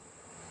is,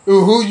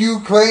 or who you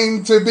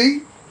claim to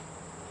be,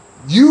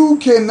 you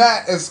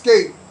cannot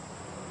escape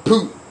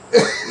Putin.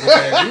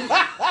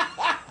 Yeah,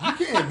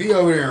 you can't be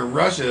over there in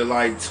Russia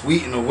like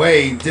tweeting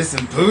away,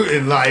 dissing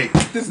Putin like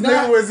This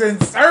nigga was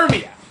in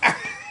Serbia.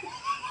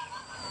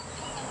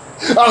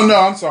 Oh no,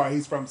 I'm sorry,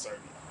 he's from Serbia.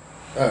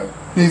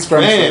 He's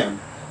from Serbia. Man,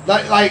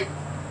 like,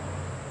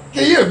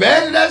 can you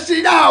imagine that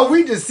shit? No,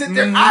 we just sit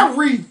there. I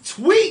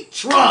retweet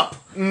Trump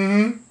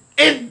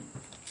and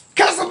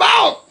cuss him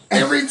out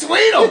and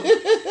retweet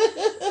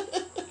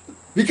him.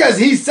 Because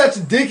he's such a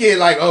dickhead,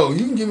 like, oh, you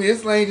can give me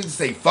this lane just to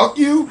say fuck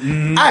you?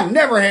 Mm-hmm. I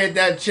never had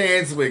that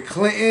chance with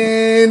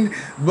Clinton,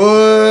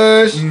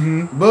 Bush,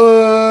 Mm-hmm.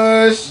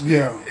 Bush.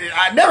 Yeah.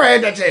 I never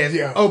had that chance.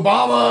 Yeah.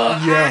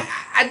 Obama. Yeah.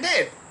 I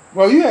did.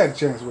 Well, you had a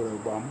chance with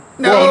Obama.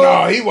 No.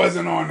 Well, no, he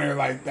wasn't on there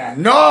like that.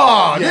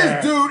 No,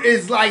 Yeah. this dude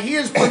is like, he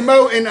is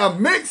promoting a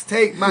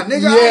mixtape, my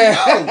nigga. Yeah.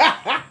 I know.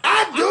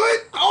 I do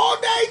it all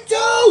day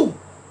too.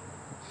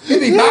 He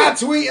be live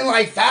tweeting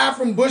like 5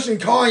 from Bush and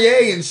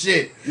Kanye and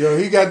shit. Yo,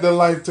 he got the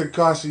life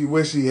Tekashi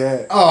wish he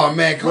had. Oh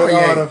man, What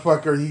all the Kanye.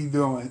 fuck are he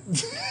doing?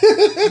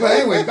 But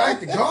anyway, back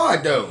to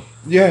God though.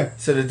 Yeah.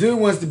 So the dude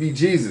wants to be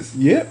Jesus.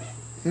 Yep.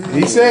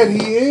 He said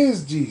he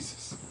is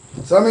Jesus.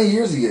 So how many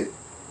years he get?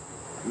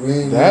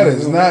 That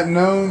is not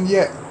known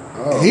yet.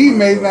 Oh, He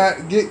may God.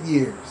 not get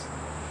years.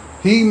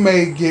 He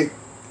may get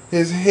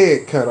his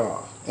head cut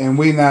off, and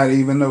we not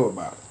even know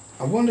about it.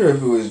 I wonder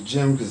if it was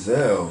Jim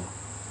Caviezel.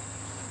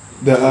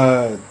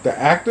 The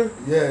actor?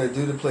 Yeah, the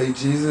dude that played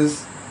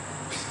Jesus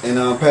in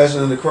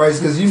Passion of the Christ.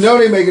 Because you know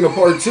they making a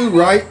part 2,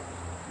 right?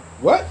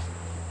 What?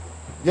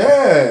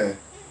 Yeah.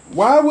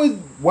 Why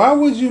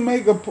would you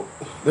make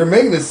They're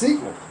making a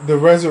sequel. the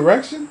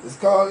resurrection? It's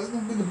going to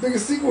be the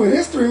biggest sequel in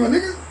history, my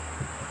nigga.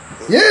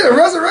 Yeah, the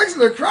resurrection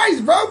of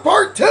Christ, bro.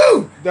 Part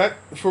 2. That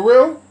for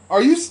real?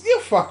 Are you still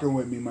fucking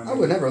with me, man? I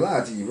would never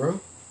lie to you, bro.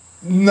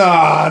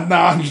 Nah.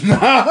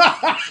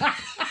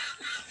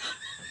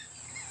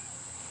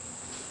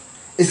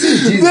 It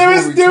says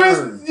Jesus will there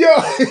return. is, yo.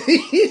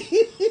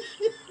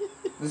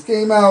 This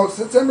came out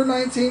September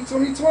 19,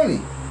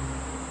 2020.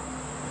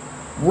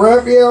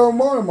 Raphael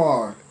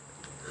Montemar.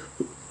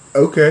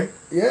 Okay.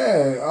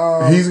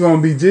 Yeah. He's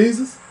gonna be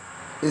Jesus.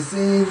 It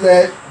seems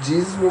that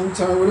Jesus will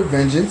return with a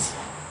vengeance.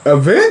 A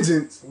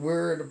vengeance.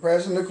 Where the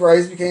Passion of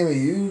Christ became a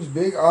huge,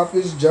 big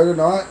office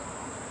juggernaut,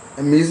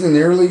 amassing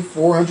nearly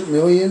 $400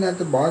 million at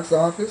the box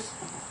office.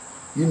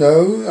 You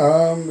know,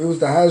 it was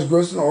the highest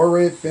grossing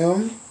R-rated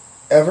film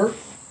ever.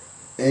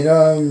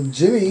 And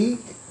Jimmy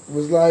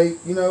was like,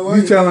 you know what?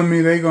 You telling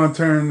me they gonna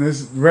turn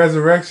this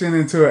resurrection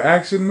into an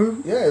action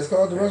movie? Yeah, it's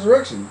called The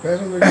Resurrection.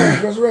 Passion of the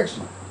Christ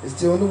Resurrection. It's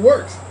still in the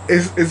works.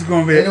 It's gonna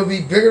And be. it'll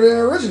be bigger than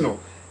the original.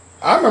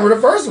 I remember the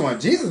first one.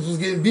 Jesus was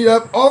getting beat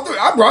up all through.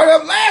 I brought it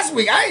up last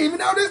week. I didn't even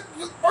know this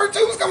part 2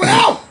 was coming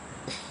out.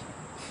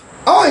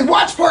 I only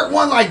watched part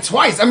 1 like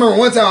twice. I remember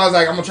one time I was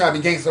like, I'm gonna try to be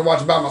gangster and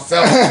watch it by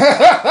myself.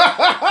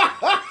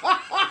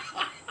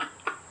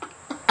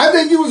 I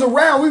think he was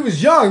around. We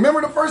was young. Remember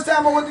the first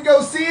time I went to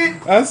go see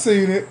it? I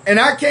seen it. And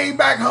I came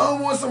back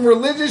home on some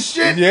religious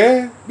shit.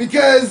 Yeah.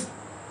 Because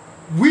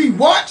we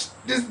watched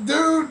this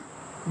dude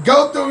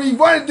go through. He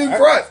wanted to do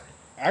for us.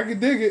 I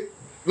could dig it.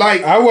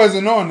 Like I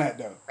wasn't on that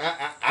though.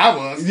 I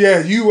was.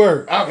 Yeah, you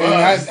were. I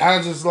was. And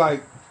I just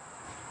like,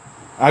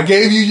 I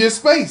gave you your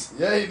space.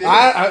 Yeah, you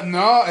did.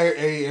 No,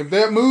 hey, if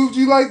that moved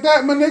you like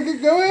that, my nigga,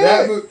 go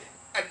ahead.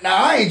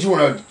 Now I ain't doing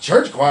a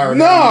church choir.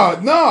 No,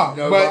 No,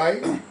 but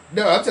right?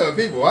 No, I'm telling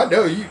people, I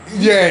know you.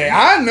 yeah,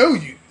 I know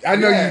you. I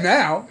know Yeah. you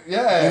now.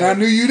 Yeah. And I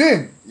knew you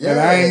then. Yeah. And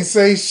I ain't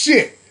say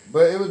shit.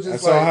 But it was I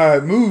just saw like, how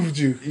it moved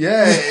you.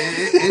 yeah.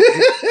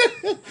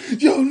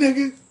 Yo,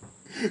 nigga,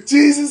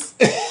 Jesus,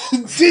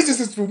 Jesus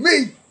is for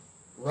me.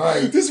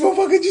 Right. This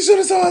motherfucker, you should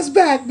have saw his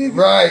back, nigga.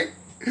 Right.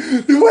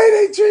 The way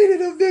they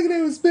treated him, nigga,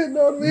 they was spitting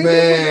on me.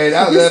 Man,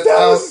 I This left stuff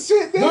out. was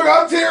shit, nigga. Look,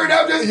 I'm tearing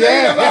up just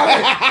Yeah. thinking about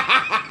it.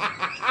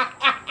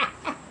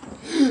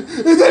 And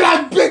then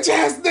that bitch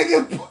ass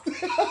nigga.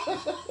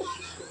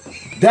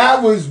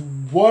 That was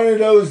one of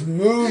those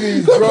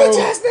movies, The bro. bitch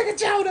ass nigga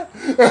Jonah.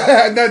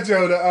 Not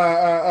Jonah.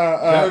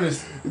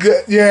 Jonas.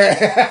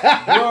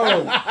 Yeah.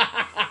 Bro.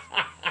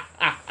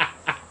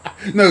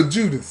 No,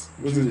 Judas.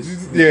 Was Judas.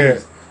 it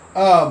Judas?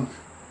 Yeah.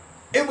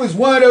 It was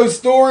one of those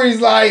stories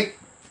like,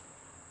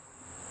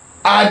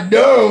 I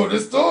know the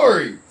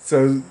story,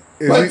 So,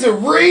 but to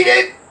read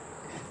it,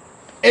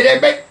 and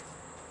it make...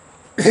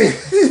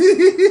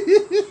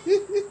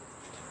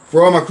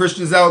 For all my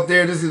Christians out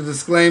there, this is a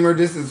disclaimer.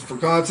 This is for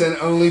content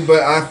only,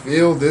 but I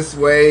feel this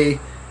way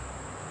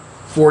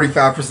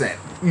 45%.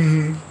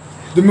 mm-hmm.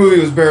 The movie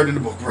was buried in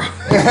the book, bro.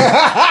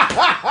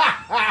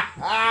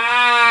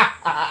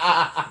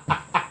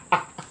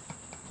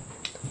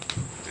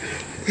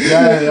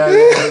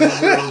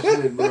 That's real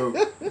shit, bro.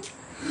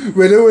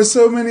 But there were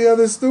so many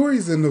other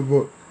stories in the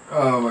book.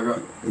 Oh my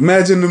god.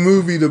 Imagine the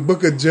movie, The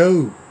Book of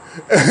Job.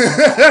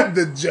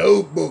 The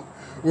Job book.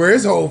 Where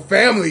his whole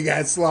family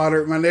got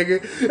slaughtered, my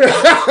nigga.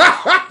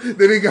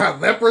 Then he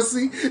got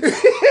leprosy.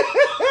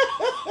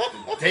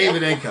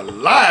 David and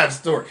Goliath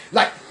story.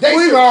 Like,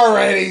 We've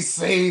already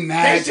seen they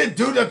that. should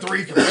do the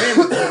 3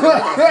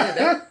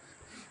 commandments.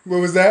 What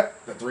was that?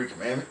 The 3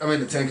 commandments. I mean,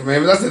 the 10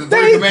 commandments. I said the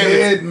 3 They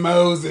commandments. did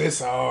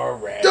Moses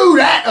already. Do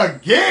that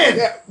again.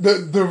 Yeah,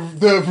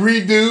 the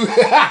redo.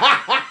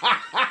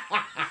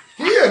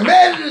 Can you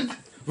imagine?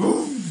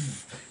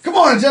 Come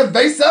on, Jeff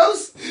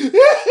Bezos.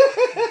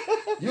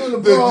 You and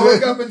LeBron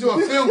hook up into a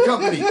film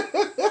company.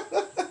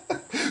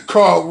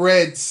 Called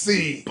Red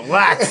Sea.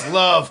 Blacks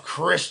love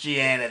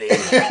Christianity.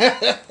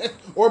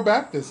 Or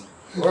baptism.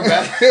 Or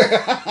back.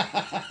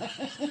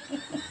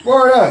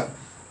 Word up.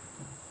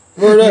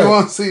 Word You up.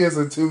 won't see us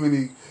in too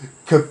many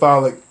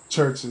Catholic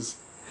churches.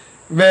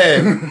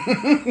 Man.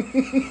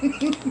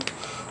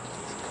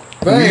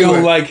 But We anyway.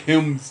 don't like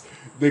hymns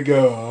that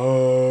go.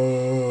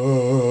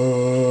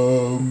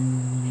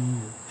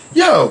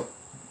 Yo.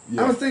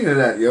 Yeah. I was thinking of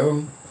that,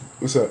 yo.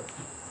 What's up?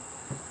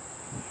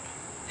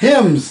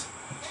 Hymns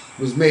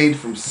was made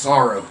from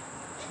sorrow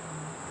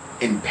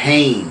and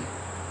pain.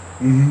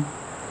 Mm-hmm.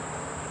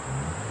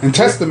 And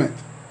Testament.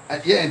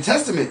 Yeah, and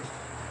Testament.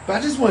 But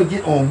I just want to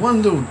get on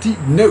one little deep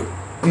note.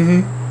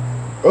 Mm-hmm.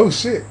 Oh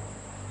shit.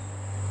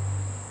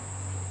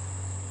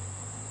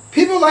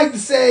 People like to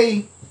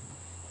say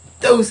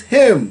those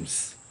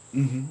hymns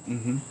Mm-hmm.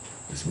 Mm-hmm.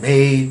 was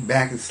made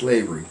back in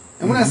slavery.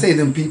 And when I say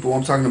them people,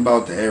 I'm talking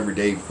about the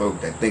everyday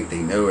folk that think they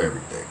know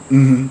everything.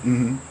 Mm-hmm.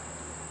 Mm-hmm.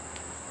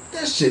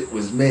 That shit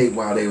was made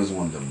while they was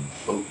on them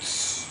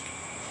boats.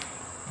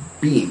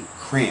 Being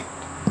cramped.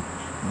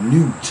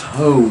 New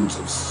tones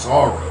of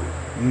sorrow.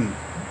 Mm.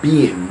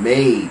 Being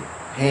made.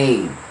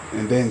 Pain.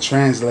 And then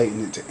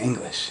translating it to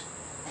English.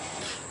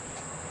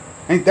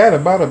 Ain't that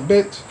about a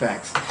bitch?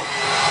 Facts. Ain't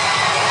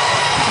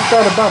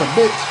that about a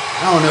bitch?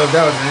 I don't know if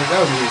that was an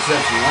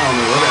exception. I don't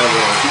know what that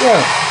Yeah.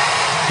 was.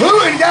 Who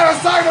got us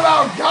talking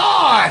about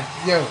God?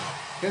 Yo.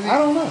 I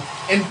don't know.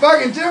 And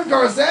fucking Jim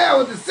Caviezel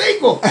with the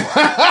sequel.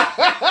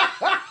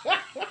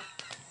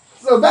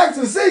 So back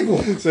to the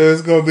sequel. So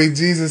it's gonna be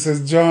Jesus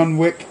as John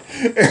Wick.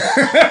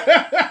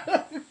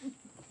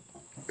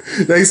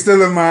 They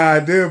still in my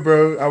idea,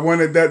 bro. I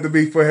wanted that to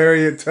be for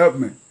Harriet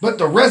Tubman. But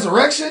the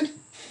resurrection?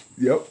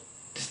 Yep.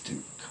 This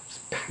dude comes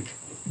back.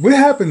 What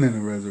happened in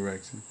the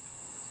resurrection?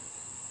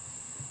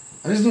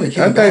 I just knew he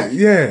came back.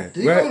 Yeah. Did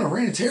he go on a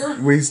reign of terror?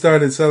 We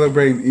started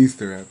celebrating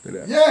Easter after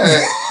that.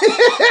 Yeah.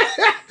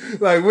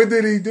 Like, what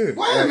did he do?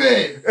 Wait a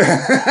minute.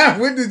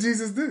 What did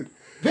Jesus do?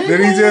 People, Did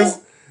he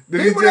just?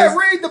 people that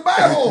read the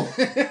Bible.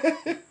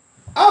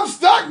 I'm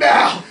stuck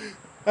now.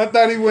 I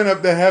thought he went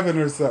up to heaven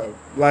or something.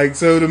 Like,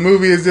 so the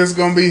movie is just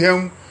gonna be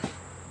him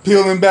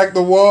peeling back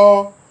the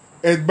wall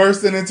and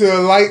bursting into a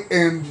light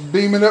and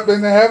beaming up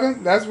into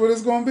heaven. That's what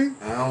it's gonna be.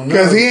 I don't know.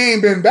 Because he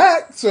ain't been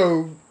back.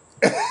 So,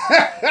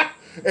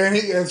 and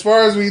he, as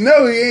far as we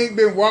know, he ain't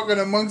been walking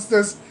amongst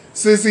us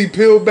since he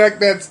peeled back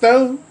that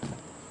stone.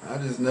 I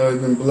just know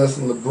he's been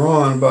blessing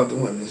LeBron about to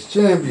win this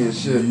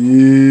championship.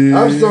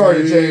 Yeah. I'm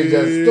sorry to change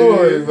that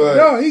story, but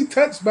no, he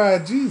touched by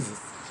Jesus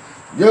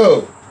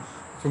yo,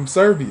 from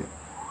Serbia.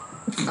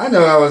 I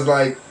know I was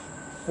like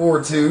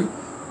 4-2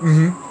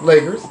 Mm-hmm.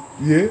 Lakers.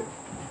 Yeah.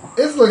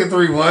 It's looking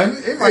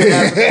 3-1. It might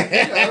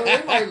happen.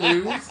 They might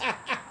lose.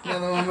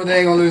 No, but they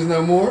ain't gonna lose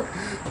no more.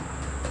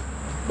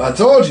 But I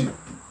told you,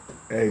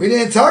 Hey, we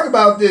didn't talk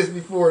about this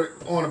before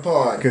on the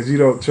pod. because you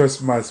don't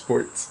trust my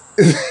sports.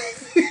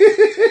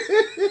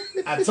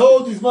 I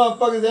told these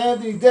motherfuckers that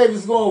Anthony Davis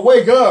is gonna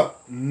wake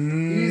up.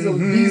 He's a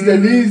beast that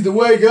needs to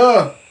wake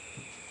up.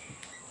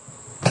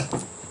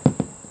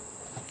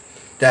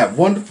 That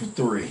wonderful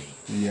three.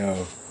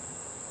 Yo,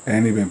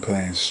 and he been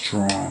playing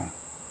strong.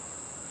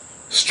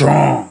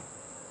 Strong.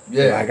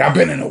 Yeah. Like, I've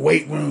been in the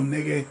weight room,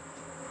 nigga.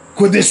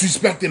 Quit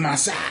disrespecting my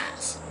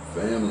size.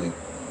 Family.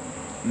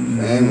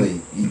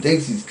 Family. He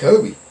thinks he's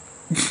Kobe.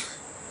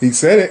 He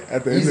said it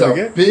at the He's end of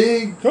the a game.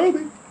 big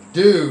Kobe.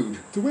 dude.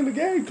 To win the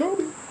game,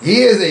 Kobe.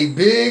 He is a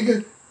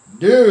big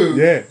dude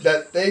Yeah.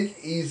 that think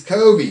he's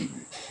Kobe.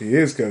 He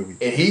is Kobe.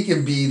 And he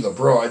can be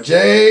LeBron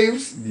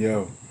James.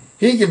 Yo,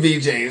 He can be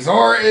James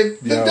Harden.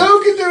 The Yo.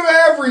 dude can do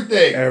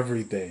everything.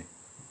 everything.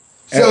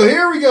 So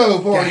here we go,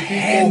 The party people.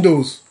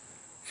 handles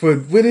for,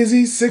 what is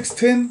he,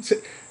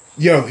 6'10"?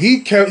 Yo,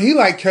 he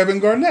like Kevin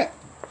Garnett.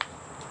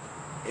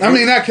 I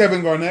mean, not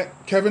Kevin Garnett,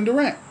 Kevin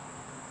Durant.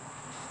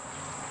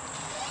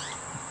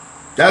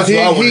 That's He, who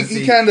I want he, to see.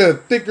 he kind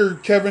of thicker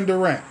Kevin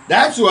Durant.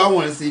 That's who I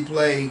want to see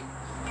play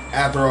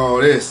after all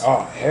this.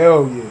 Oh,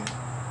 hell yeah.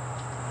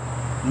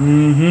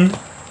 Mm-hmm.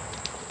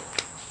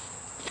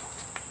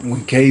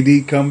 When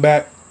KD come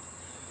back,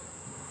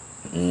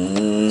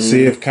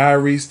 see if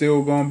Kyrie's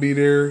still gonna be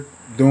there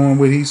doing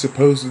what he's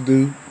supposed to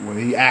do, when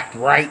he act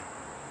right.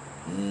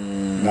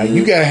 Like,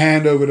 you gotta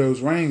hand over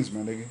those reins, my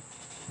nigga.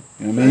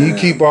 You know what I mean? You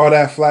keep all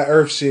that flat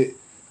earth shit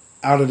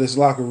out of this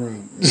locker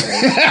room.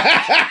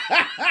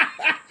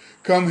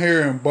 Come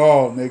here and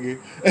ball, nigga.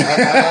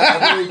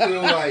 I really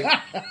feel like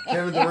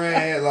Kevin Durant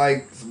had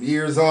like some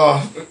years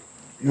off.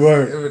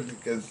 Word.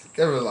 Because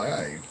Kevin was like,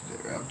 hey,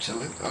 I'm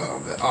chilling.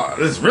 Oh,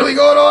 this is really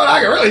going on?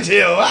 I can really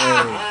chill.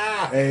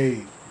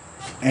 Hey.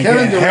 And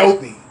Kevin get Durant-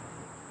 healthy.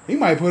 He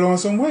might put on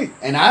some weight.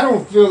 And I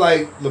don't feel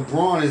like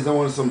LeBron is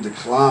on some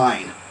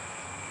decline.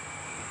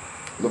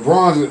 I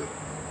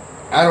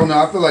don't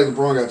know. I feel like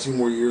LeBron got 2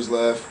 more years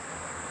left.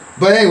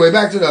 But anyway,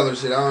 back to the other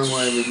shit. I don't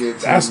want to even get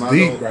into That's my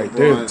deep little right LeBron.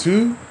 there,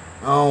 too.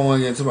 I don't want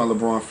to get into my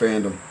LeBron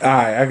fandom.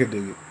 Alright, I could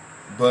do it.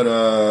 But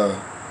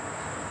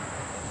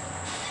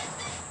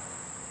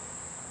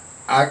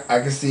I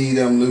can see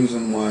them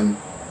losing one,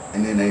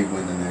 and then they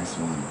win the next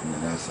one, and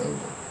then that's over.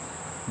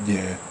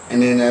 Yeah.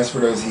 And then as for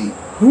those Heat,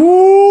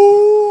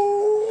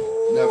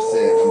 Woo! enough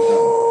said.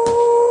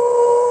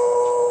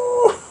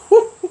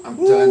 I'm done.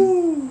 I'm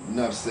done.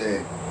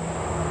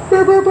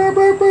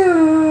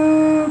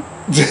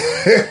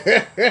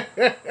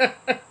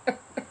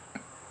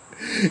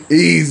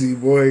 Easy,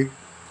 boy.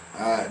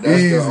 That's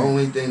Easy. the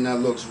only thing that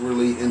looks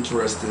really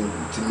interesting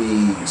to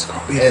me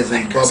be as the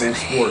in Lakers bubble in the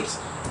sports.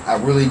 I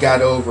really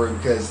got over it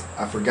because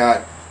I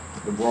forgot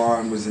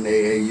LeBron was in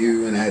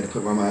AAU and I had to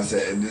put my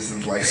mindset, and this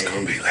is like It's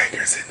gonna be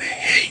Lakers in the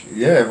hate.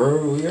 Yeah, bro,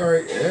 we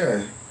alright,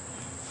 yeah.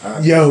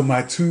 Yo,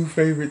 my two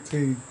favorite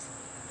teams.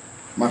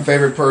 My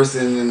favorite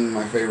person and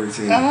my favorite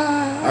team.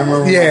 I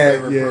remember my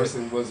favorite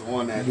person was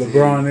on that team.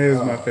 LeBron is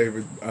my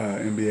favorite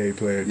NBA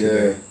player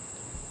today.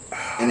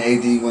 And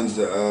AD wins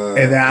the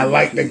and then I MVP.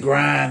 like the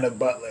grind of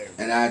Butler.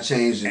 And I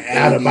changed it.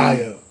 And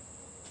Adebayo.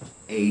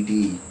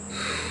 AD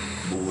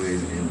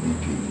boys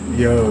MVP.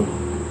 Yo,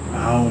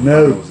 I don't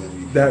know. Finals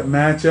MVP. That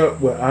matchup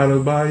with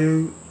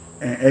Adebayo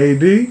and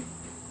AD.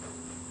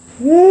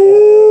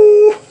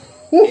 Woo!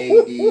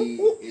 AD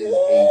is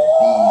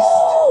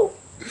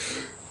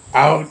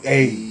a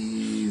beast.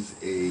 He's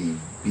a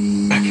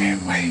beast. I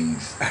can't wait.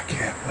 I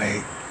can't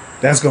wait.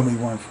 That's gonna be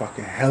one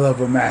fucking hell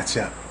of a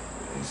matchup.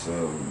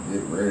 So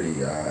get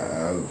ready.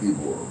 I hope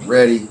people are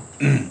ready.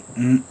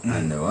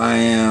 I know I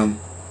am.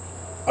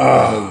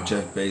 I hope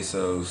Jeff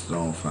Bezos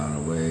don't find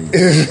a way to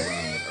get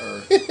around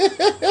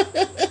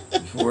Earth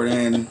before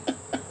then.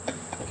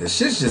 Cause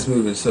shit's just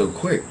moving so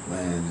quick,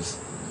 man. Just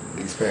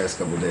these past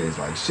couple of days,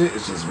 like shit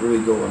is just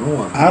really going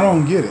on. I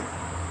don't get it.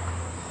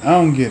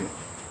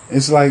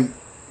 It's like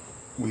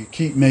we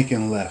keep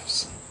making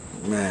lefts.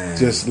 Man.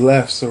 Just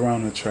lefts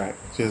around the track.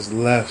 Just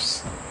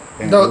lefts.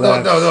 And No.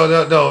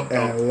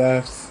 And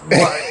lefts.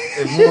 What?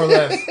 It's more or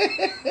less.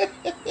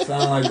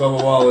 Sound like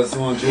Bubba Wallace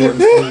on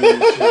Jordan's team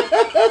and shit.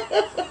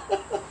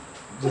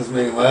 Just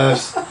make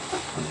lefts.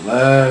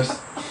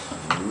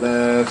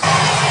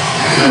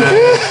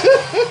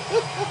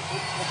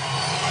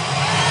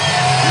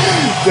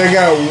 They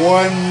got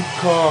one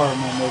car,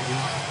 my nigga.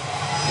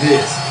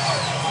 This.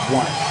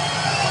 One.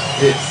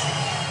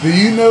 Do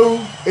you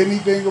know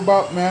anything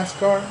about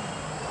NASCAR?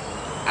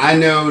 I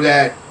know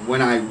that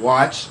when I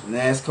watch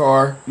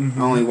NASCAR,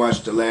 I only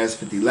watch the last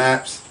 50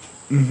 laps.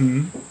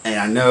 Mm-hmm. And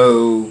I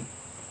know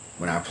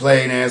when I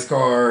play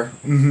NASCAR,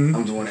 Mm-hmm.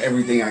 I'm doing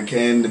everything I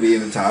can to be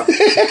in the top.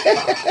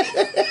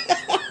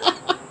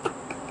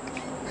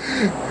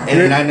 And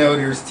then I know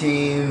there's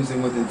teams,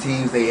 and within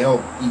teams they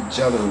help each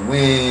other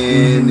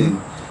win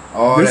and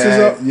all This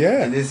that. is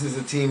yeah. And this is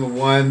a team of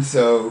one,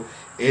 so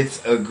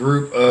it's a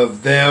group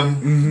of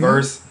them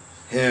versus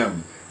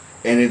him.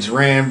 And it's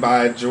ran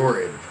by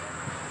Jordan.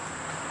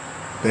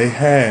 They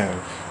have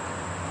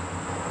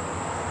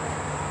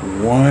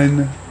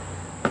one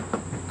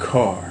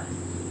car.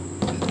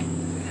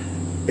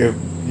 If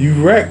you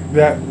wreck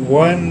that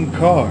one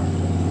car,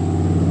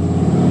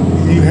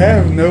 you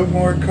have no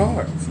more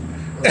cars.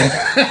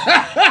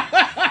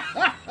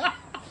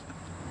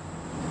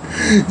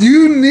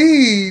 You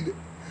need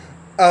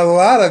a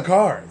lot of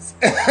cars.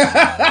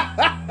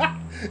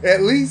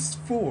 At least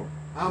 4.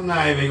 I'm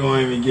not even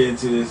going to even get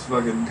into this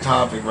fucking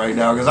topic right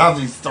now because I'll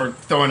just start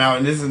throwing out,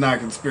 and this is not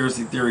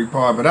conspiracy theory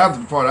part, but after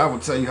the part, I will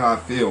tell you how I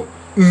feel.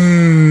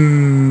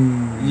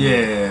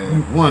 Yeah,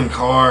 one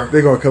car.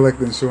 They're going to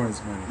collect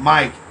insurance money.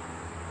 Mike,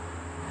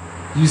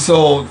 you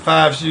sold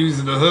 5 shoes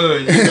in the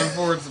hood. You can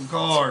afford some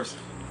cars.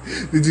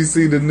 Did you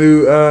see the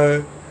new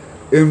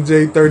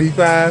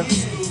MJ35?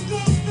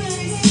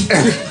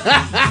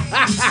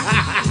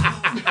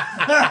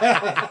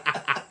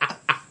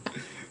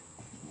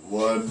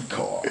 One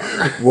car.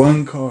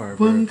 One car,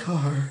 bro. One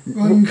car.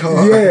 One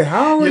car. Yeah,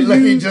 how are You're you?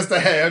 lucky just to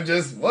have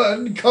just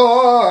one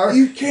car.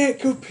 You can't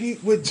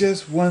compete with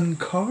just one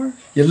car.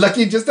 You're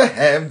lucky just to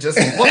have just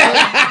one.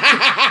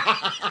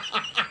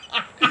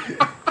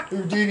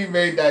 Houdini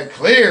made that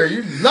clear.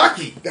 You're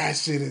lucky. That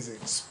shit is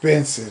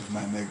expensive,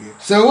 my nigga.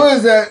 So what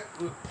is that?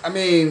 I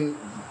mean,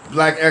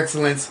 Black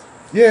Excellence.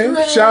 Yeah,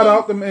 Hooray. shout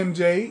out them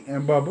MJ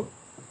and Bubba.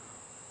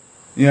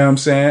 You know what I'm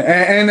saying?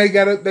 And they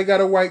got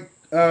a white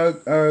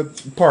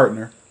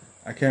partner.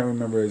 I can't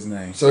remember his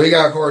name. So he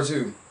got a car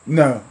too.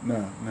 No.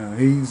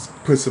 He's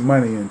put some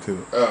money into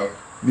it. Oh,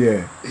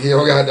 Yeah. he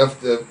don't got enough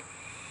to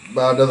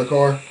buy another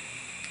car.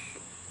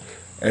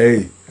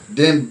 Hey,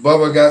 Then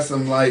Bubba got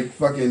some like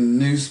fucking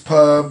news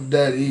pub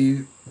that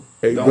he.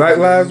 Don't Black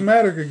put Lives in.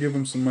 Matter could give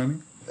him some money.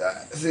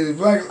 See, the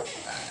black.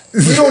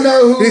 We don't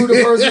know who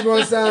the person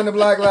going to sign the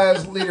Black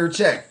Lives Leader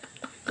check.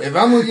 If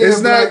I'm gonna get It's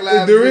a Black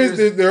not. Lives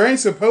Leader, There ain't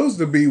supposed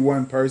to be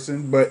one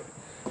person, but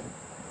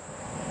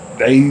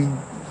they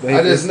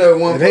I just know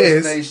one it person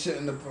is. they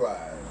shouldn't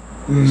apply.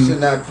 They should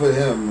not put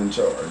him in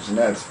charge, and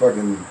that's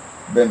fucking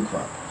Ben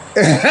Crump.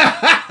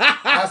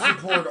 I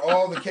support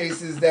all the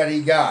cases that he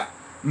got.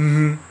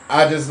 Mm-hmm.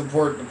 I just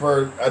support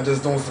I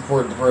just don't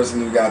support the person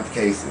who got the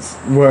cases.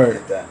 Word.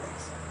 If that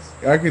makes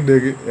sense. I can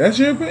dig it. That's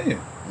your opinion.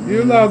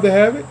 You're allowed to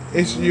have it.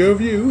 It's your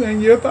view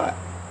and your thought.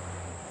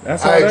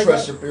 That's all I that ain't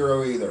trust got.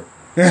 Shapiro either.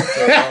 So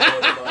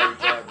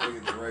I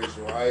think it's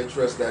racial. I ain't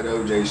trust that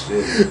OJ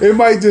shit. It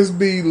might just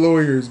be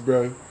lawyers,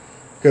 bro.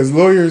 Because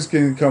lawyers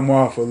can come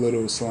off a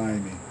little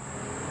slimy.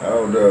 I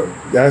don't know.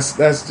 That's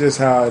just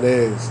how it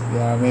is. You know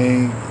what I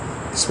mean?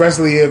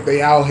 especially if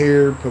they out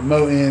here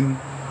promoting,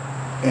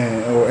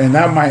 and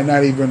that might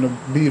not even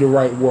be the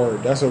right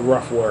word. That's a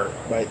rough word.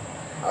 Like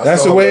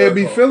that's the way it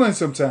be feeling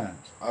sometimes.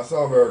 I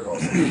saw America.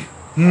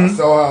 I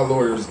saw how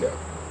lawyers go.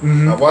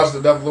 I've watched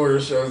enough lawyer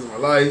shows in my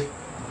life.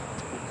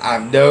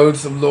 I've known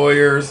some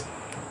lawyers.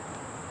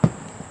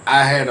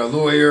 I had a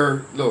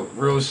lawyer. Look,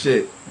 real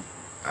shit.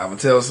 I'm gonna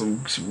tell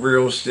some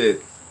real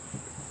shit.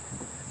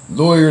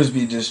 Lawyers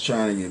be just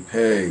trying to get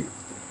paid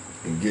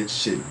and get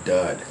shit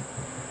done.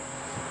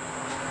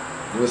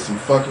 There was some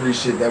fuckery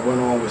shit that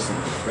went on with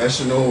some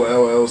professional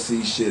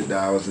LLC shit that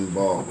I was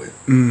involved with.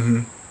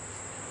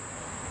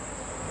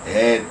 It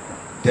had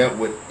dealt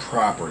with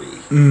property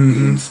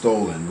being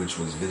stolen, which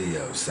was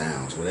video,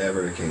 sounds,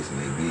 whatever the case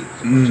may be. It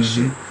was a bunch of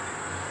shit.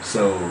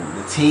 So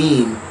the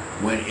team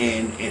went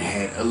in and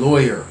had a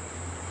lawyer.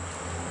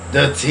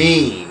 The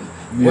team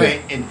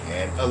went and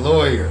had a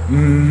lawyer.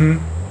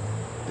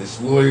 This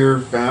lawyer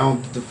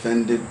found the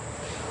defendant.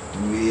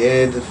 We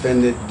had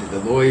defended. The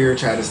lawyer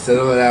tried to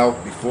settle it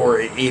out before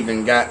it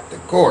even got to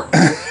court.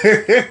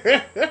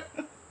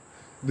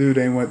 Dude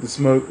ain't want the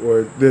smoke,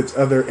 or this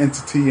other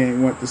entity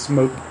ain't want the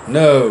smoke.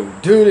 No,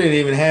 dude didn't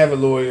even have a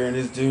lawyer, and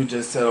this dude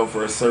just settled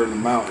for a certain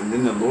amount, and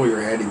then the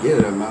lawyer had to get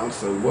an amount.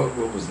 So what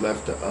was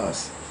left to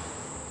us,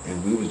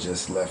 and we was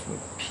just left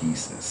with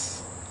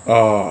pieces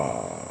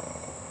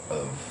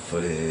of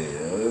footage.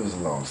 It was a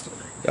long story.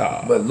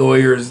 But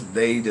lawyers,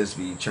 they just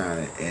be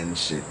trying to end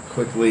shit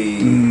quickly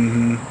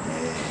and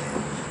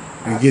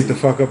get the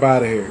fuck up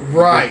out of here.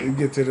 Right.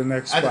 Get to the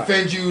next spot. I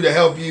defend you to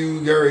help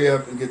you hurry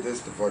up and get this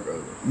the fuck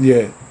over.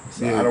 Yeah.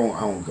 So I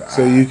don't.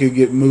 So you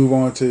could move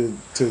on to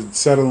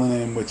settling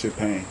in with your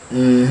pain.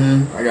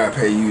 I gotta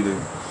pay you to.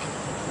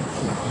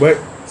 But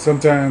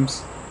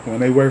sometimes when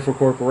they work for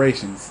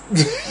corporations,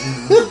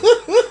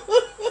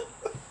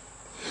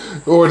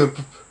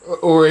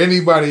 or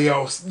anybody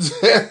else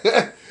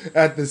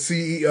at the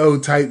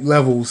CEO type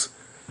levels,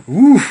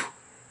 woof,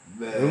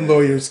 the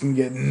lawyers can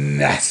get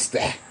nasty.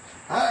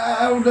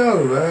 I don't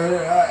know,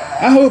 man.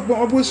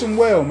 I wish them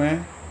well,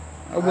 man.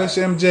 I wish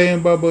MJ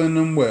and Bubba and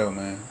them well,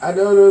 man. I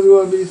know there's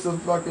gonna be some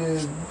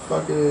fucking.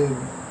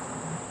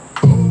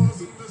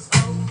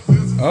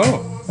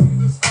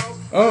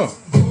 Oh.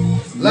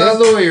 Lot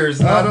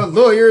of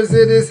lawyers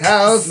in this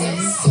house.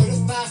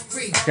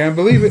 Can't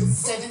believe it.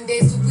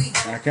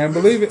 I can't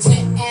believe it.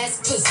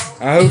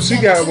 I hope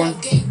she got one.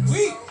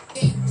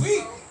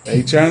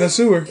 They trying to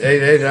sue her.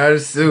 They trying to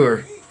sue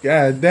her.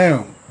 God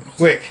damn.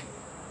 Quick.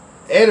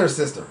 And her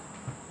sister.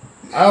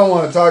 I don't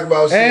want to talk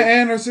about shit.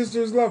 And her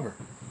sister's lover.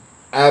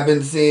 I've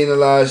been seeing a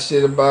lot of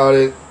shit about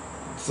it.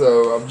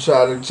 So I'm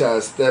trying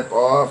to step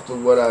off to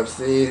what I've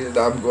seen. And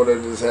I'm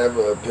going to just have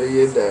an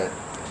opinion that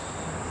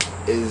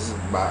is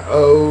my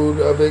own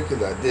of it.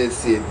 Because I did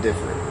see it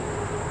different.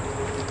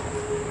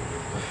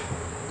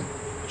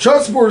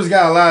 Trump supporters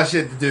got a lot of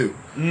shit to do.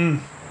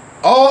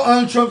 All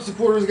un-Trump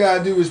supporters got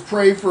to do is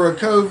pray for a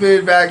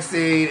COVID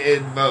vaccine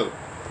and vote.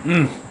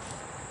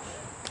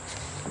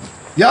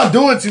 Y'all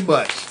doing too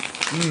much.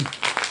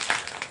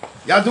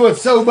 Y'all doing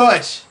so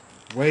much.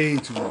 Way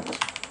too much.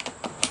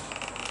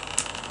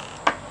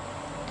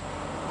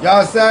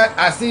 Y'all said,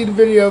 I seen the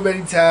video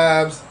many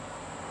times.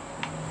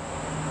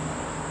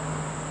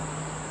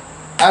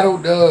 I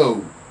don't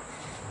know.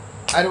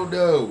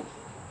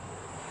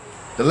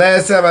 The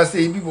last time I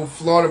seen people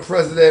flaunt a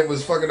president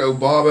was fucking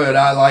Obama, and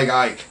I like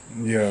Ike.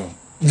 Yo.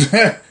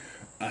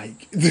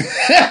 Ike.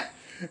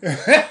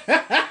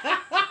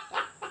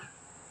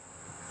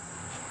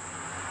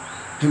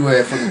 People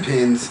had fucking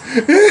pins.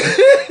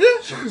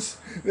 Shirts.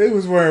 They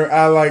was wearing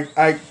I like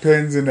Ike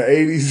pins in the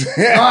 80s.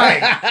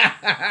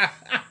 Right.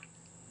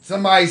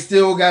 Somebody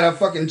still got a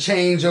fucking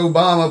Change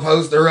Obama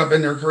poster up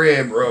in their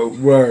crib, bro.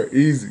 Word,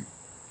 easy.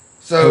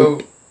 So,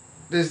 Hope.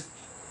 this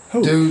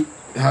Hope. dude,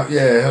 Hope.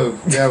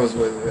 That was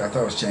what I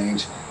thought was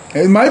Change.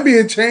 It might be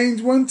a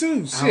change one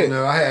too. Shit. I don't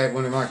know. I had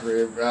one in my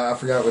crib. I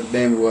forgot what the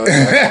name it was.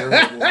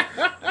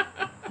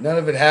 None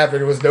of it happened.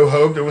 There was no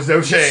hope. There was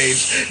no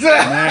change.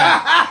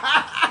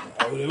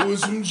 Oh, there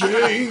was some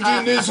change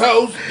in this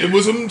house. There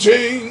was some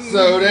change.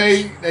 So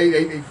they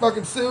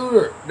fucking sued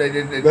her.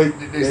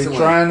 They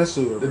trying to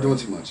sue her. They're bro. doing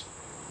too much.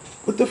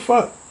 What the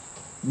fuck?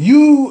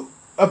 You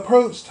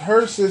approached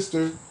her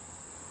sister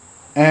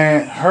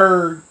and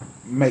her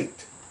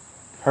mate.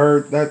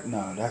 That's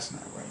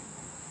not right.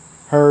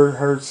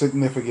 Her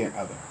significant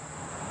other.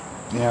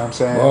 You know what I'm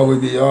saying? Well,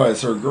 with the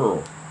it's her girl.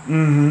 That's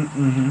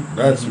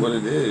Mm-hmm. what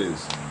it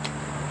is.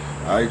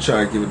 I ain't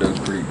trying to give it those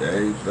Greek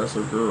names. That's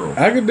her girl.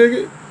 I can dig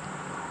it.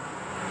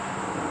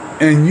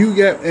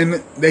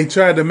 And they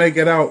tried to make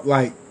it out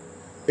like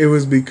it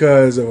was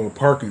because of a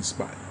parking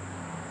spot.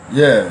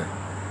 Yeah.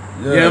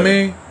 You know what I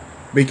mean?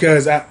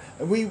 Because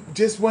we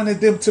just wanted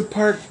them to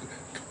park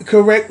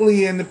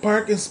correctly in the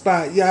parking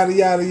spot, yada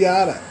yada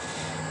yada.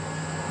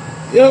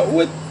 Yo,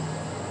 what?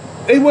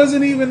 They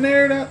wasn't even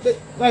there.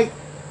 Like,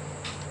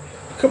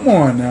 come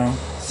on now.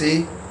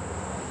 See?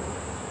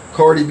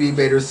 Cardi B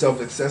made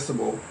herself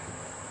accessible.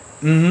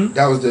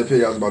 That was the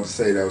opinion I was about to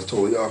say. That was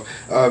totally off.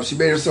 She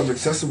made herself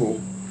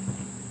accessible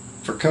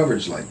for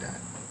coverage like that.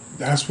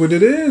 That's what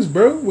it is,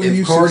 bro. When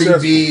you If Cardi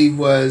successful. B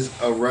was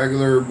a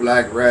regular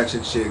black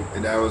ratchet chick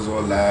and that was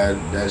online,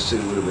 that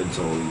shit would have been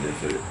totally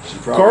different. She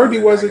probably Cardi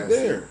been wasn't like I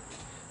there. said.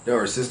 No,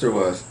 her sister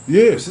was.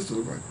 Yeah. Her sister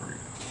looked like Cardi.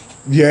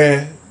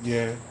 Yeah.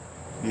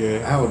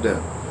 I don't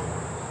know.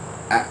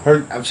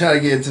 Her I'm trying to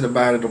get into the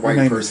mind of the her white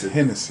name person. is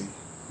Hennessy.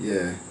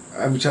 Yeah.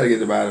 I'm trying to get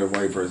the mind of the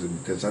white person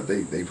because I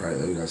think they probably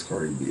know that's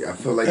Cardi B. I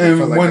feel like they And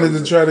felt like wanted that to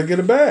was try to get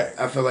it back.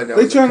 I feel like that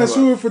They was a trying to come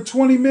sue her up. for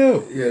 20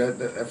 mil. Yeah,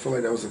 I feel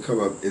like that was a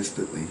come up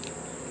instantly.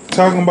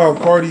 Talking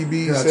about Cardi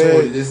B I told you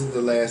said, this is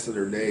the last of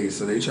their days,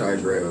 so they try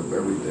to grab up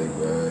everything,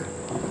 man.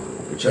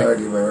 They try to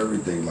give up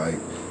everything. Like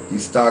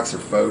these stocks are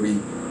phony.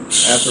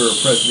 After a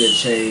president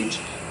change,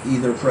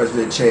 either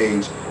president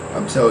change,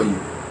 I'm telling you,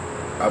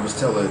 I was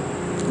telling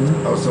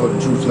the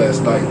truth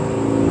last night.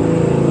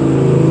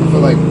 I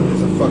feel like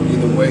it's a fuck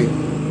either way.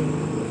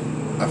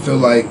 I feel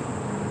like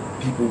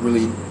people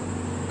really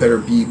better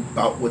be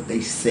about what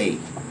they say.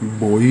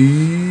 boy.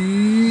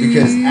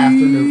 Because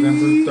after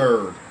November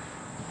 3rd,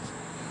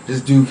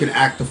 this dude can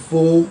act a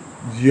fool,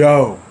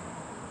 Yo.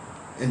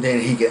 and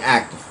then he can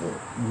act a fool.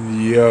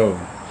 Yo.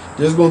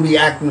 There's going to be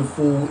acting a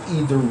fool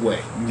either way.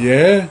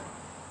 Yeah.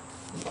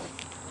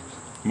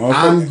 You're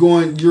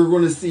going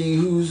to see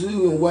who's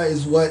who and what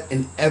is what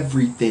and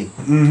everything.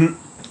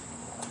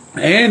 Mm-hmm.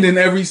 And in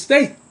every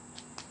state.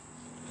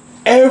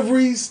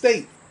 Every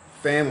state.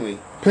 Family.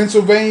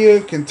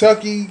 Pennsylvania,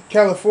 Kentucky,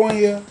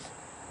 California,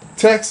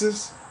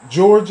 Texas,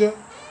 Georgia,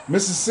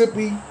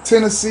 Mississippi,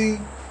 Tennessee,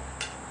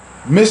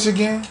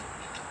 Michigan.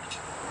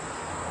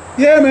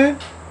 Yeah, man.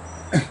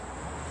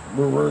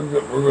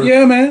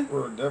 Yeah, man.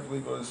 We're definitely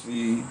going to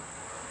see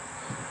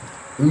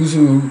who's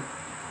who,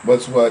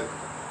 what's what,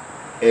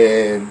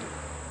 and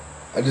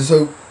I just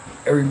hope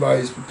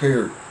everybody's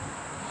prepared.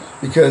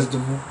 Because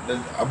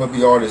I'm going to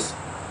be honest,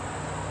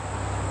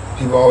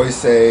 people always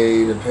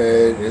say the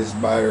pen is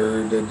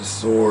mightier than the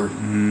sword.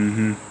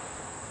 Mm-hmm.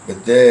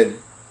 But then,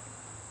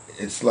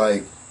 it's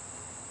like,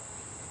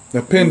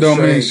 The pen We don't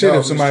mean straight, shit no,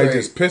 if we somebody straight.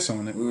 just piss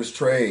on it. we was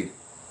trained.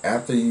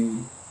 After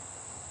you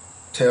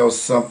tell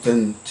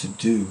something to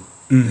do,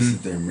 Mm-hmm. this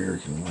is the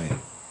American way.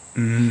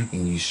 Mm-hmm.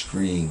 And you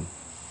scream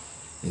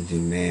and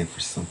demand for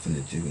something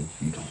to do and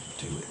you don't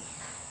do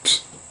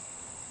it.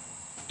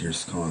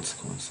 There's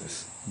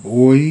consequences.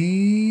 Boy.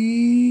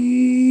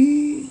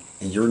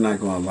 And you're not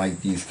going to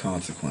like these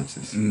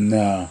consequences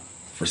Nah.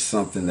 for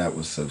something that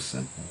was so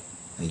simple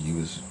and you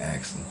was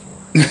asking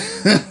for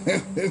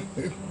it.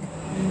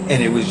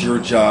 And it was your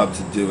job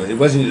to do it. It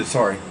wasn't,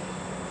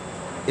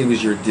 it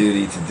was your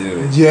duty to do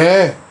it.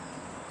 Yeah.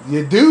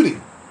 Your duty.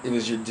 It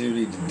was your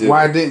duty to do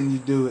Why it. didn't you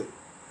do it?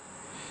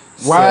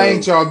 Why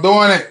ain't y'all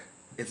doing it?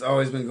 It's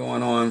always been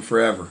going on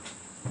forever.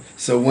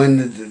 So when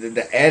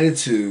the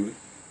attitude,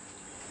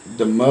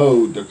 the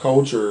mode, the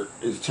culture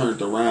is turned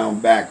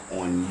around back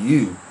on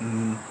you,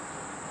 Mm-hmm.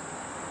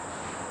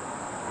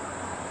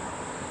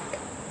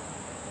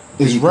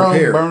 be Is Rome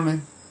prepared.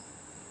 burning?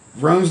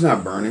 Rome's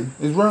not burning.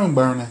 Is Rome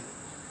burning?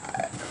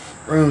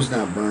 Rome's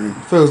not burning.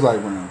 Feels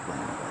like Rome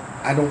burning.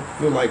 I don't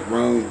feel like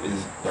Rome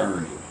is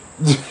burning.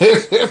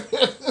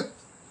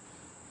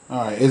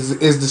 All right. Is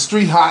the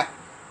street hot?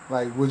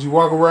 Like, would you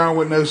walk around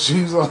with no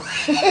shoes on?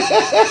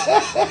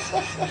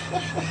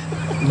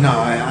 No,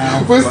 I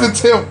don't. What's the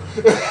tip?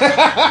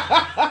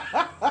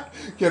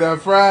 Can I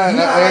fry an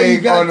you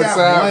egg got on the that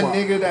sidewalk?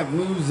 one nigga that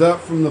moves up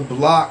from the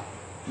block.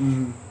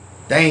 Mm-hmm.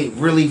 They ain't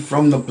really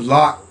from the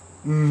block,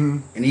 Mm-hmm.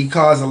 and he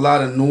caused a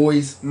lot of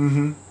noise.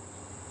 Mm-hmm.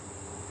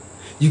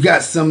 You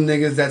got some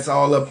niggas that's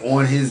all up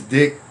on his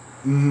dick.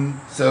 Mm-hmm.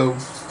 So,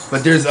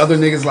 but there's other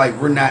niggas like,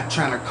 we're not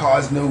trying to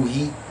cause no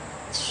heat,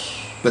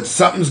 but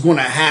something's going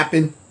to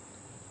happen.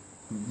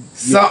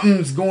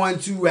 Something's going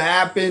to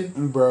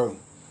happen Bro.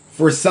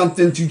 for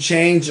something to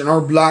change in our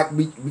block.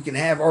 We can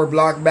have our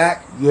block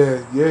back.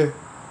 Yeah.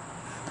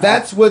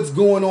 That's what's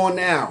going on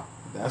now.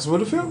 That's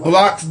what it feels like.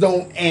 Blocks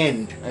don't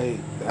end. Hey,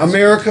 that's-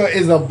 America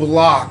is a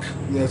block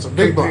Yeah, it's a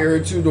big block.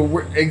 compared to the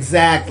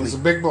exactly. It's a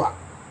big block.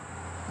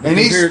 But And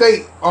each compared-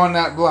 state on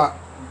that block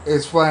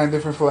is flying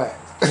different flags.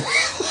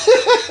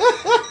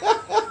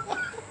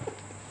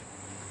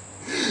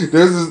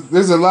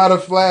 There's a lot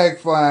of flag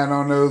flying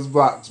on those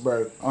blocks,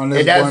 bro. On this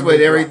And that's one what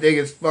big everything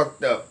is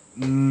fucked up.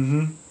 block.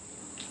 Mm-hmm.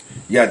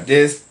 You got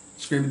this,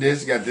 screaming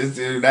this, you got this,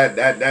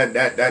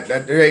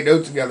 that. There ain't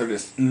no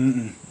togetherness.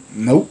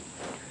 Nope.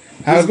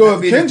 Who's gonna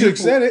be the Kendrick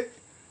people- said it.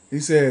 He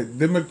said,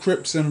 "Them are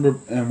Crips and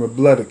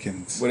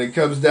Republicans." When it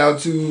comes down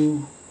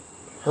to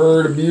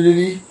herd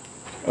immunity,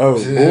 Oh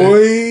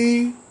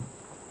boy!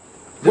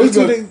 Wait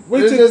till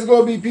there's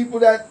gonna be people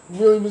that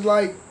really was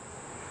like,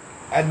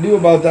 I knew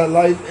about that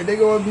life, and they're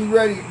gonna be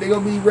ready. They're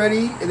gonna be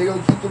ready, and they're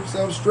gonna keep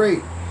themselves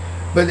straight.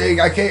 But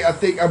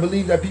I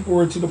believe that people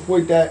are to the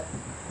point that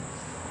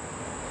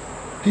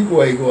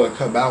people ain't gonna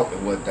come out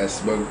and want that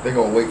smoke. They're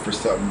gonna wait for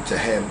something to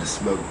have the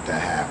smoke to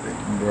happen.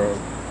 bro.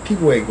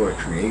 People ain't gonna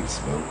create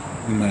smoke.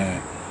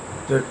 Man,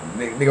 They're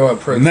gonna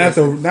protest.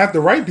 not the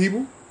right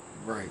people.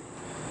 Right.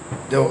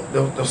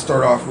 they'll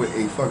start off with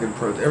a fucking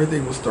protest.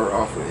 Everything will start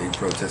off with a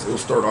protest. It will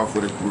start off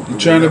with a group. You're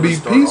trying to be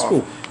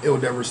peaceful. It will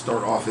never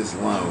start off as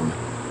lone.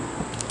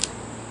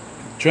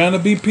 Trying to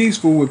be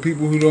peaceful with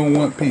people who don't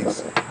want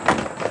peace.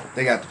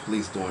 They got the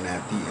police doing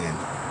that at the end.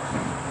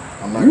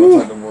 I'm not gonna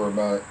talk no more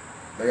about it.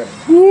 They got.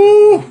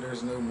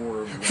 There's no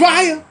more.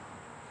 Fire.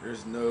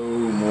 There's no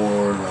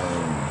more.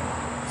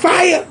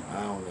 Fire.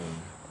 I don't know.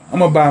 I'm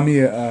gonna buy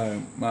me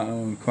my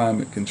own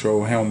climate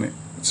control helmet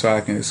so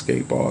I can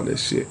escape all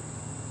this shit.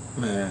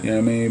 Man. You know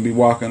what I mean? Be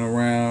walking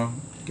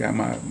around, got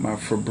my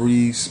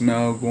Febreze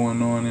smell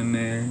going on in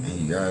there. And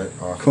you got it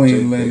off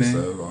Clean of linen.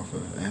 Bezos, off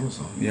of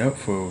Amazon. Yep,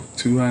 for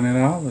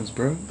 $200,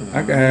 bro.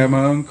 I can have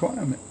my own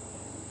climate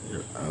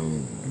Your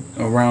own.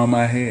 around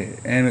my head,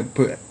 and it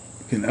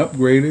can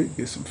upgrade it,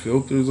 get some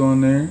filters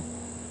on there.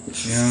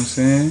 You know what I'm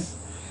saying?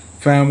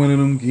 Find one of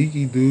them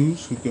geeky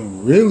dudes who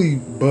can really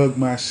bug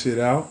my shit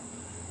out.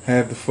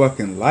 Have the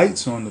fucking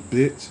lights on the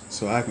bitch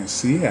so I can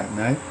see at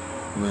night.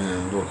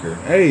 Man, look here.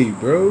 Hey,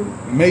 bro,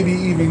 maybe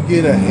even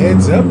get a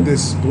heads-up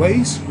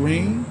display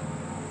screen.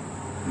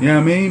 You know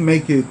what I mean?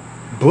 Make it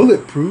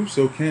bulletproof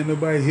so can't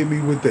nobody hit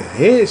me with the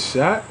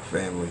headshot.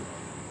 Family.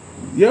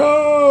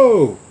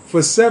 Yo,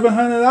 for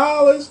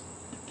 $700,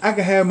 I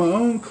can have my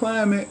own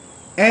climate,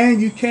 and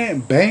you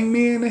can't bang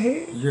me in the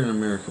head. You're in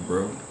America,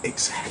 bro.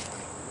 Exactly.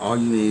 All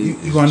you need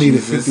is You're gonna need a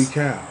Jesus. 50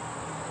 cal.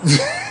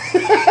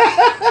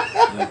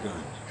 And a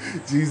gun.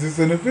 Jesus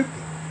and a 50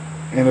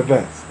 and a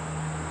vest.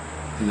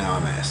 Now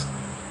I'm asking.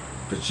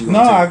 But you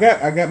No, I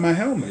got my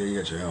helmet. Yeah, you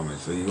got your helmet,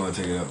 so you're gonna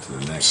take it up to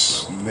the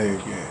next level.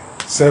 Nigga,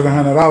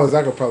 $700,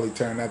 I could probably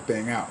turn that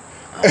thing out.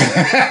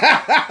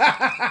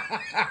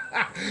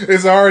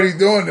 It's already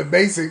doing the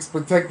basics,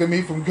 protecting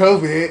me from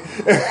COVID.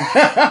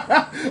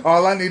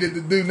 All I needed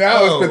to do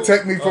now is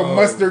protect me from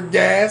mustard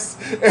gas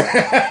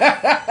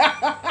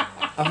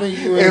I think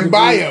you and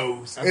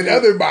bios and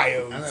other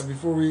bios.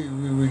 Before we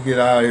get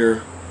out of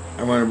here,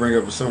 I want to bring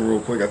up something real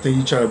quick. I think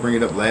you tried to bring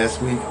it up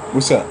last week.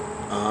 What's up?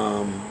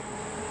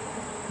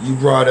 You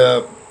brought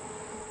up,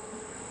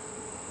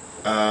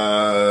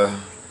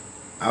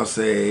 I'll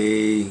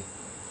say,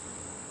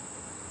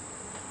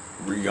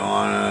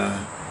 Rihanna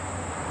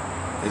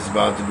is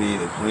about to be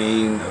the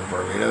queen of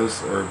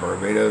Barbados, or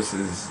Barbados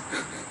is.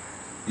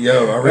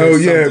 Yo, I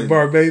read something.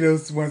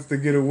 Barbados wants to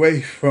get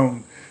away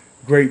from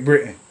Great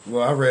Britain.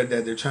 Well, I read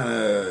that they're trying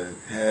to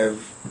have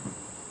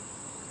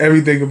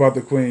Everything about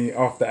the Queen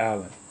off the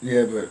island.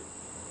 Yeah, but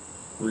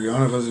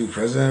Rihanna supposed to be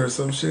president or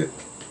some shit.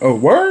 Oh,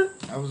 word?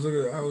 I was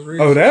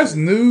reading. Oh, that's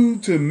new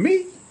to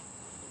me.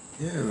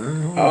 Yeah,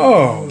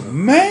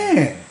 man.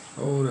 Man.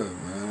 Hold up,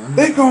 man.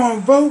 They gonna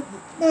vote.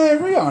 Man,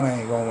 Rihanna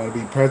ain't gonna want to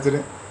be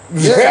president.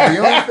 Yeah,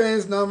 Rihanna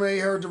fans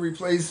nominate her to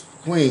replace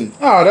Queen.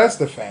 Oh, that's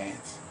the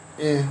fans.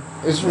 Yeah,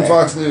 it's from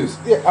Fox News.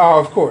 Yeah, oh,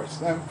 of course.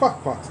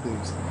 Fuck Fox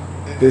News.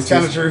 It's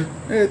kind of true.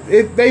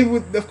 They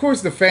would, of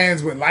course, the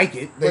fans would like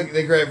it.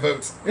 They grab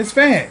votes. It's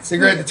fans. They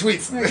grab the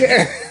tweets.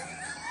 Yeah.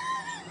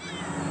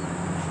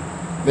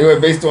 They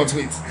were based on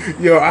tweets.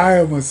 Yo, I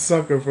am a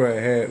sucker for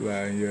a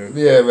headline, yo.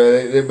 Yeah,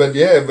 but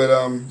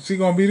she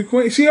gonna be the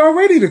queen. She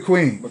already the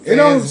queen. She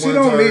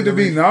don't need to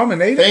be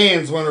nominated.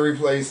 Fans want to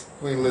replace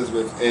Queen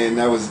Elizabeth, and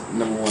that was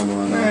number one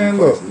on.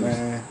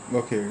 Man,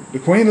 look here. The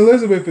Queen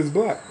Elizabeth is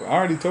black. I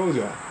already told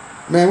y'all.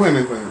 Man, wait a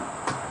minute.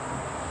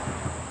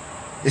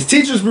 Is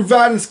teachers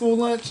providing school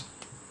lunch?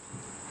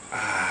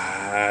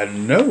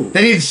 No.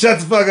 They need to shut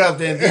the fuck up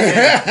then.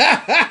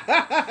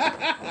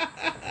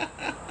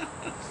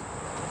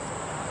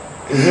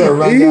 Is there a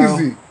rundown?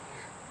 Easy.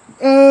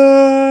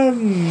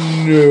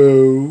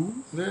 No.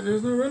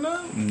 There's no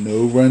rundown?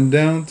 No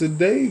rundown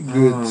today,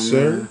 good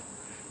sir. Man.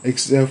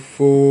 Except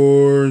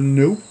for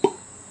nope.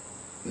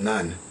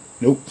 None.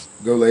 Nope.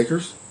 Go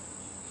Lakers?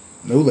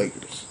 No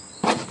Lakers.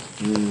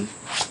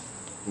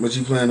 What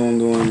you plan on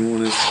doing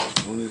on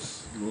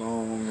this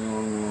long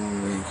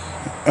week?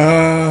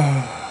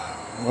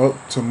 Well,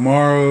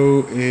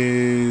 tomorrow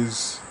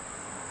is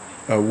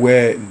a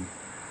wedding,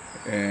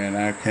 and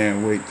I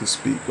can't wait to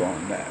speak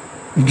on that.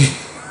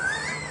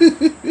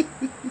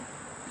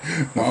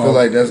 I feel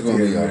like that's going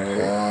to be a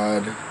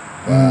pod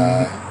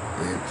by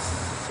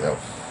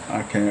itself.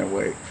 I can't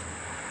wait.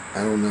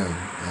 I don't know.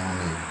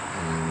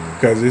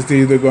 Because it's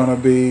either going to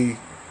be,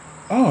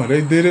 oh, they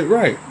did it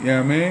right. You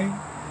know what I mean?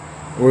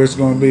 Or it's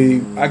going to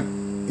be,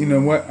 you know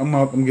what?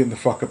 I'm getting the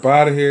fuck up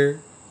out of here.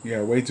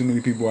 Yeah, way too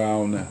many people I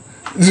don't know.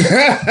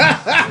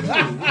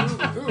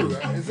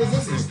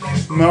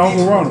 My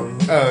Uncle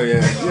Ronald. Oh,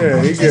 yeah.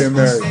 Yeah, he getting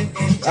married.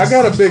 I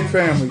got a big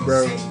family,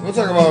 bro. We'll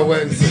talk about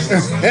weddings.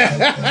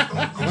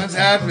 What's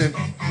happening?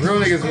 Real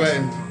niggas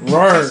wedding.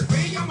 Word.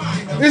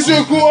 It's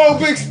your cool old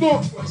Big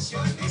Snoop.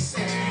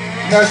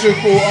 That's your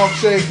cool Uncle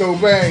Shay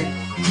Cobain.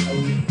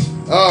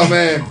 Oh,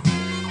 man.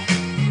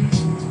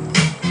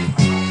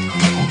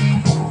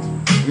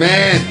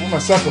 Man. I'm a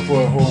sucker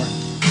for a horn.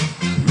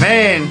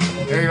 Man.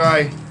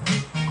 Everybody.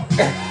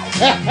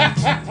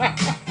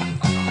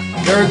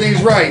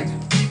 Everything's right.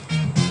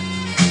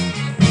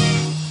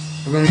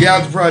 We're gonna get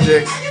out the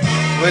project.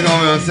 Wait on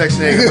me on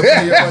Section 8. I'll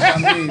tell you what I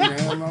mean, man.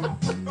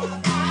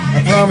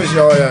 I promise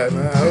y'all that,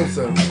 man. I hope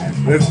so.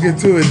 Let's get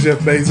to it, Jeff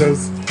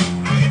Bezos.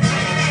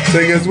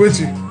 Take us with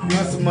you.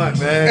 Once a month,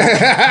 man.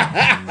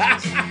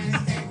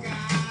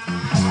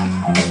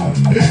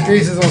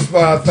 Streets is on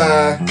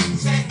Spotify,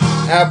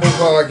 Apple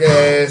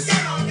Podcasts,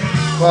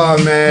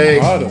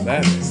 Podmatic,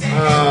 Automatic.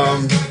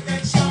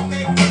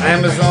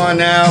 Amazon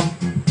now,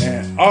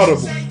 And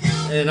Audible.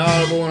 and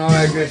Audible and all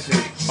that good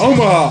shit.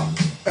 Omaha.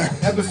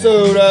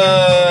 Episode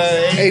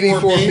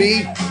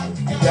 84B.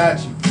 84B.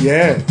 Got you.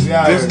 Yeah.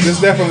 Yeah. This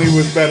definitely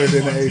was better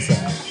than the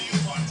A-side.